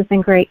 Suzanne. This has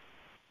been great.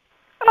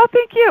 Oh,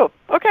 thank you.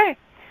 Okay.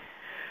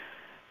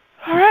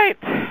 All right.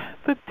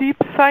 The Deep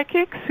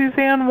Psychic,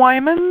 Suzanne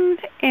Wyman,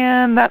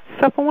 and that's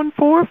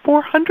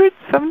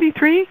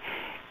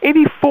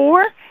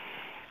 714-400-7384.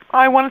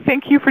 I want to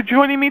thank you for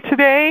joining me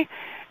today,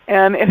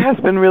 and it has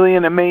been really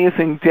an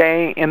amazing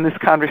day in this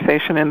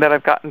conversation in that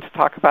I've gotten to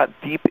talk about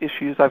deep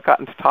issues, I've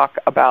gotten to talk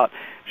about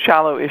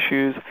shallow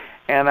issues,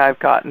 and I've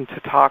gotten to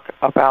talk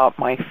about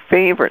my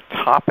favorite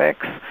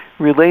topics,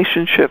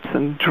 relationships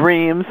and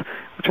dreams,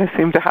 which I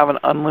seem to have an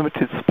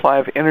unlimited supply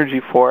of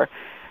energy for.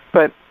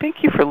 But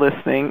thank you for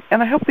listening,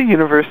 and I hope the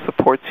universe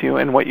supports you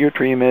in what your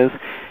dream is,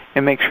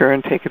 and make sure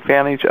and take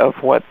advantage of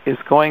what is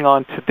going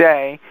on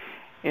today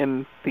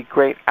in the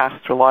great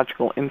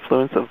astrological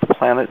influence of the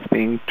planets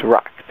being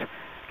direct.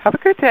 Have a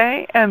good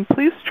day, and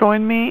please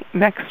join me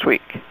next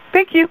week.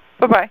 Thank you.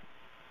 Bye-bye.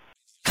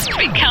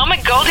 Become a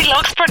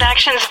Goldilocks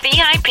Productions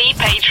VIP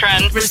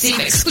patron. Receive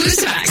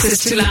exclusive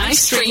access to live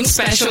stream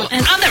special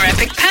and other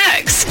epic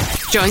perks.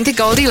 Join the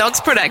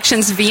Goldilocks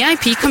Productions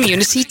VIP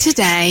community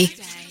today.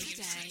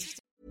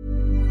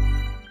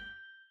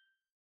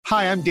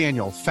 Hi, I'm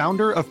Daniel,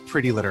 founder of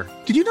Pretty Litter.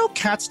 Did you know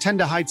cats tend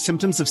to hide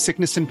symptoms of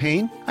sickness and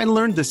pain? I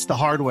learned this the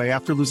hard way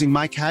after losing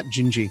my cat,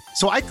 Gingy.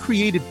 So I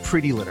created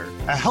Pretty Litter,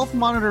 a health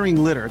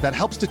monitoring litter that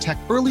helps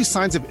detect early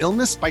signs of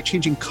illness by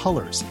changing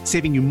colors,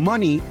 saving you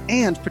money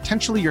and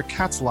potentially your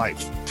cat's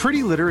life.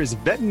 Pretty Litter is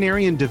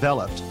veterinarian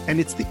developed, and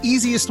it's the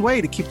easiest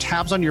way to keep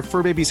tabs on your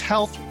fur baby's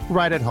health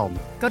right at home.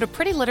 Go to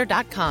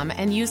prettylitter.com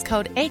and use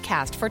code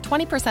ACAST for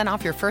 20%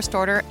 off your first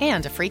order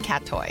and a free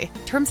cat toy.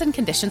 Terms and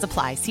conditions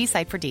apply. See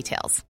site for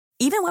details.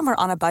 Even when we're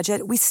on a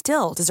budget, we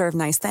still deserve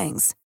nice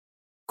things.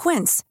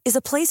 Quince is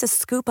a place to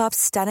scoop up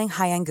stunning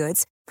high-end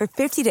goods for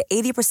 50 to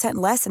 80%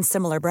 less than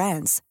similar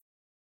brands.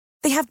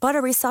 They have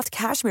buttery soft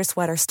cashmere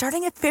sweaters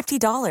starting at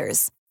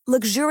 $50,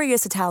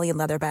 luxurious Italian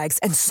leather bags,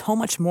 and so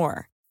much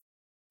more.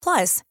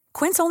 Plus,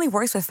 Quince only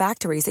works with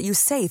factories that use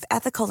safe,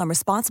 ethical, and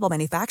responsible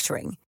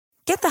manufacturing.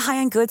 Get the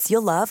high-end goods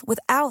you'll love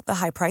without the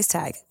high price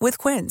tag with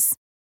Quince.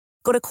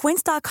 Go to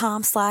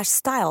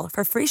quince.com/style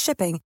for free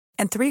shipping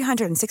and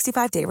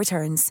 365-day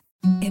returns.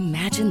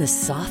 Imagine the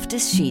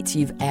softest sheets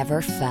you've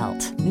ever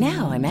felt.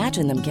 Now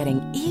imagine them getting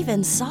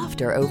even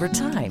softer over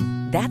time.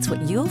 That's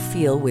what you'll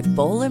feel with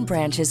Boll &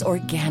 Branch's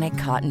organic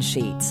cotton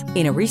sheets.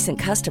 In a recent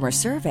customer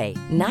survey,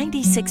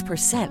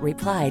 96%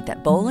 replied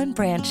that Boll &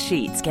 Branch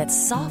sheets get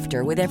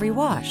softer with every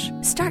wash.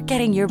 Start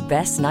getting your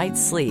best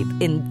night's sleep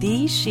in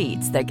these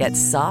sheets that get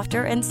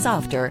softer and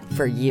softer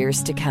for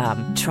years to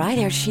come. Try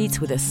their sheets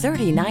with a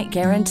 30-night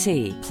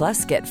guarantee.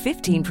 Plus, get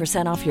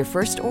 15% off your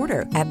first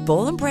order at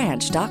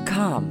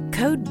bollandbranch.com.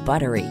 Code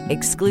BUTTERY.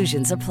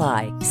 Exclusions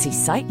apply. See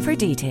site for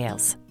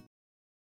details.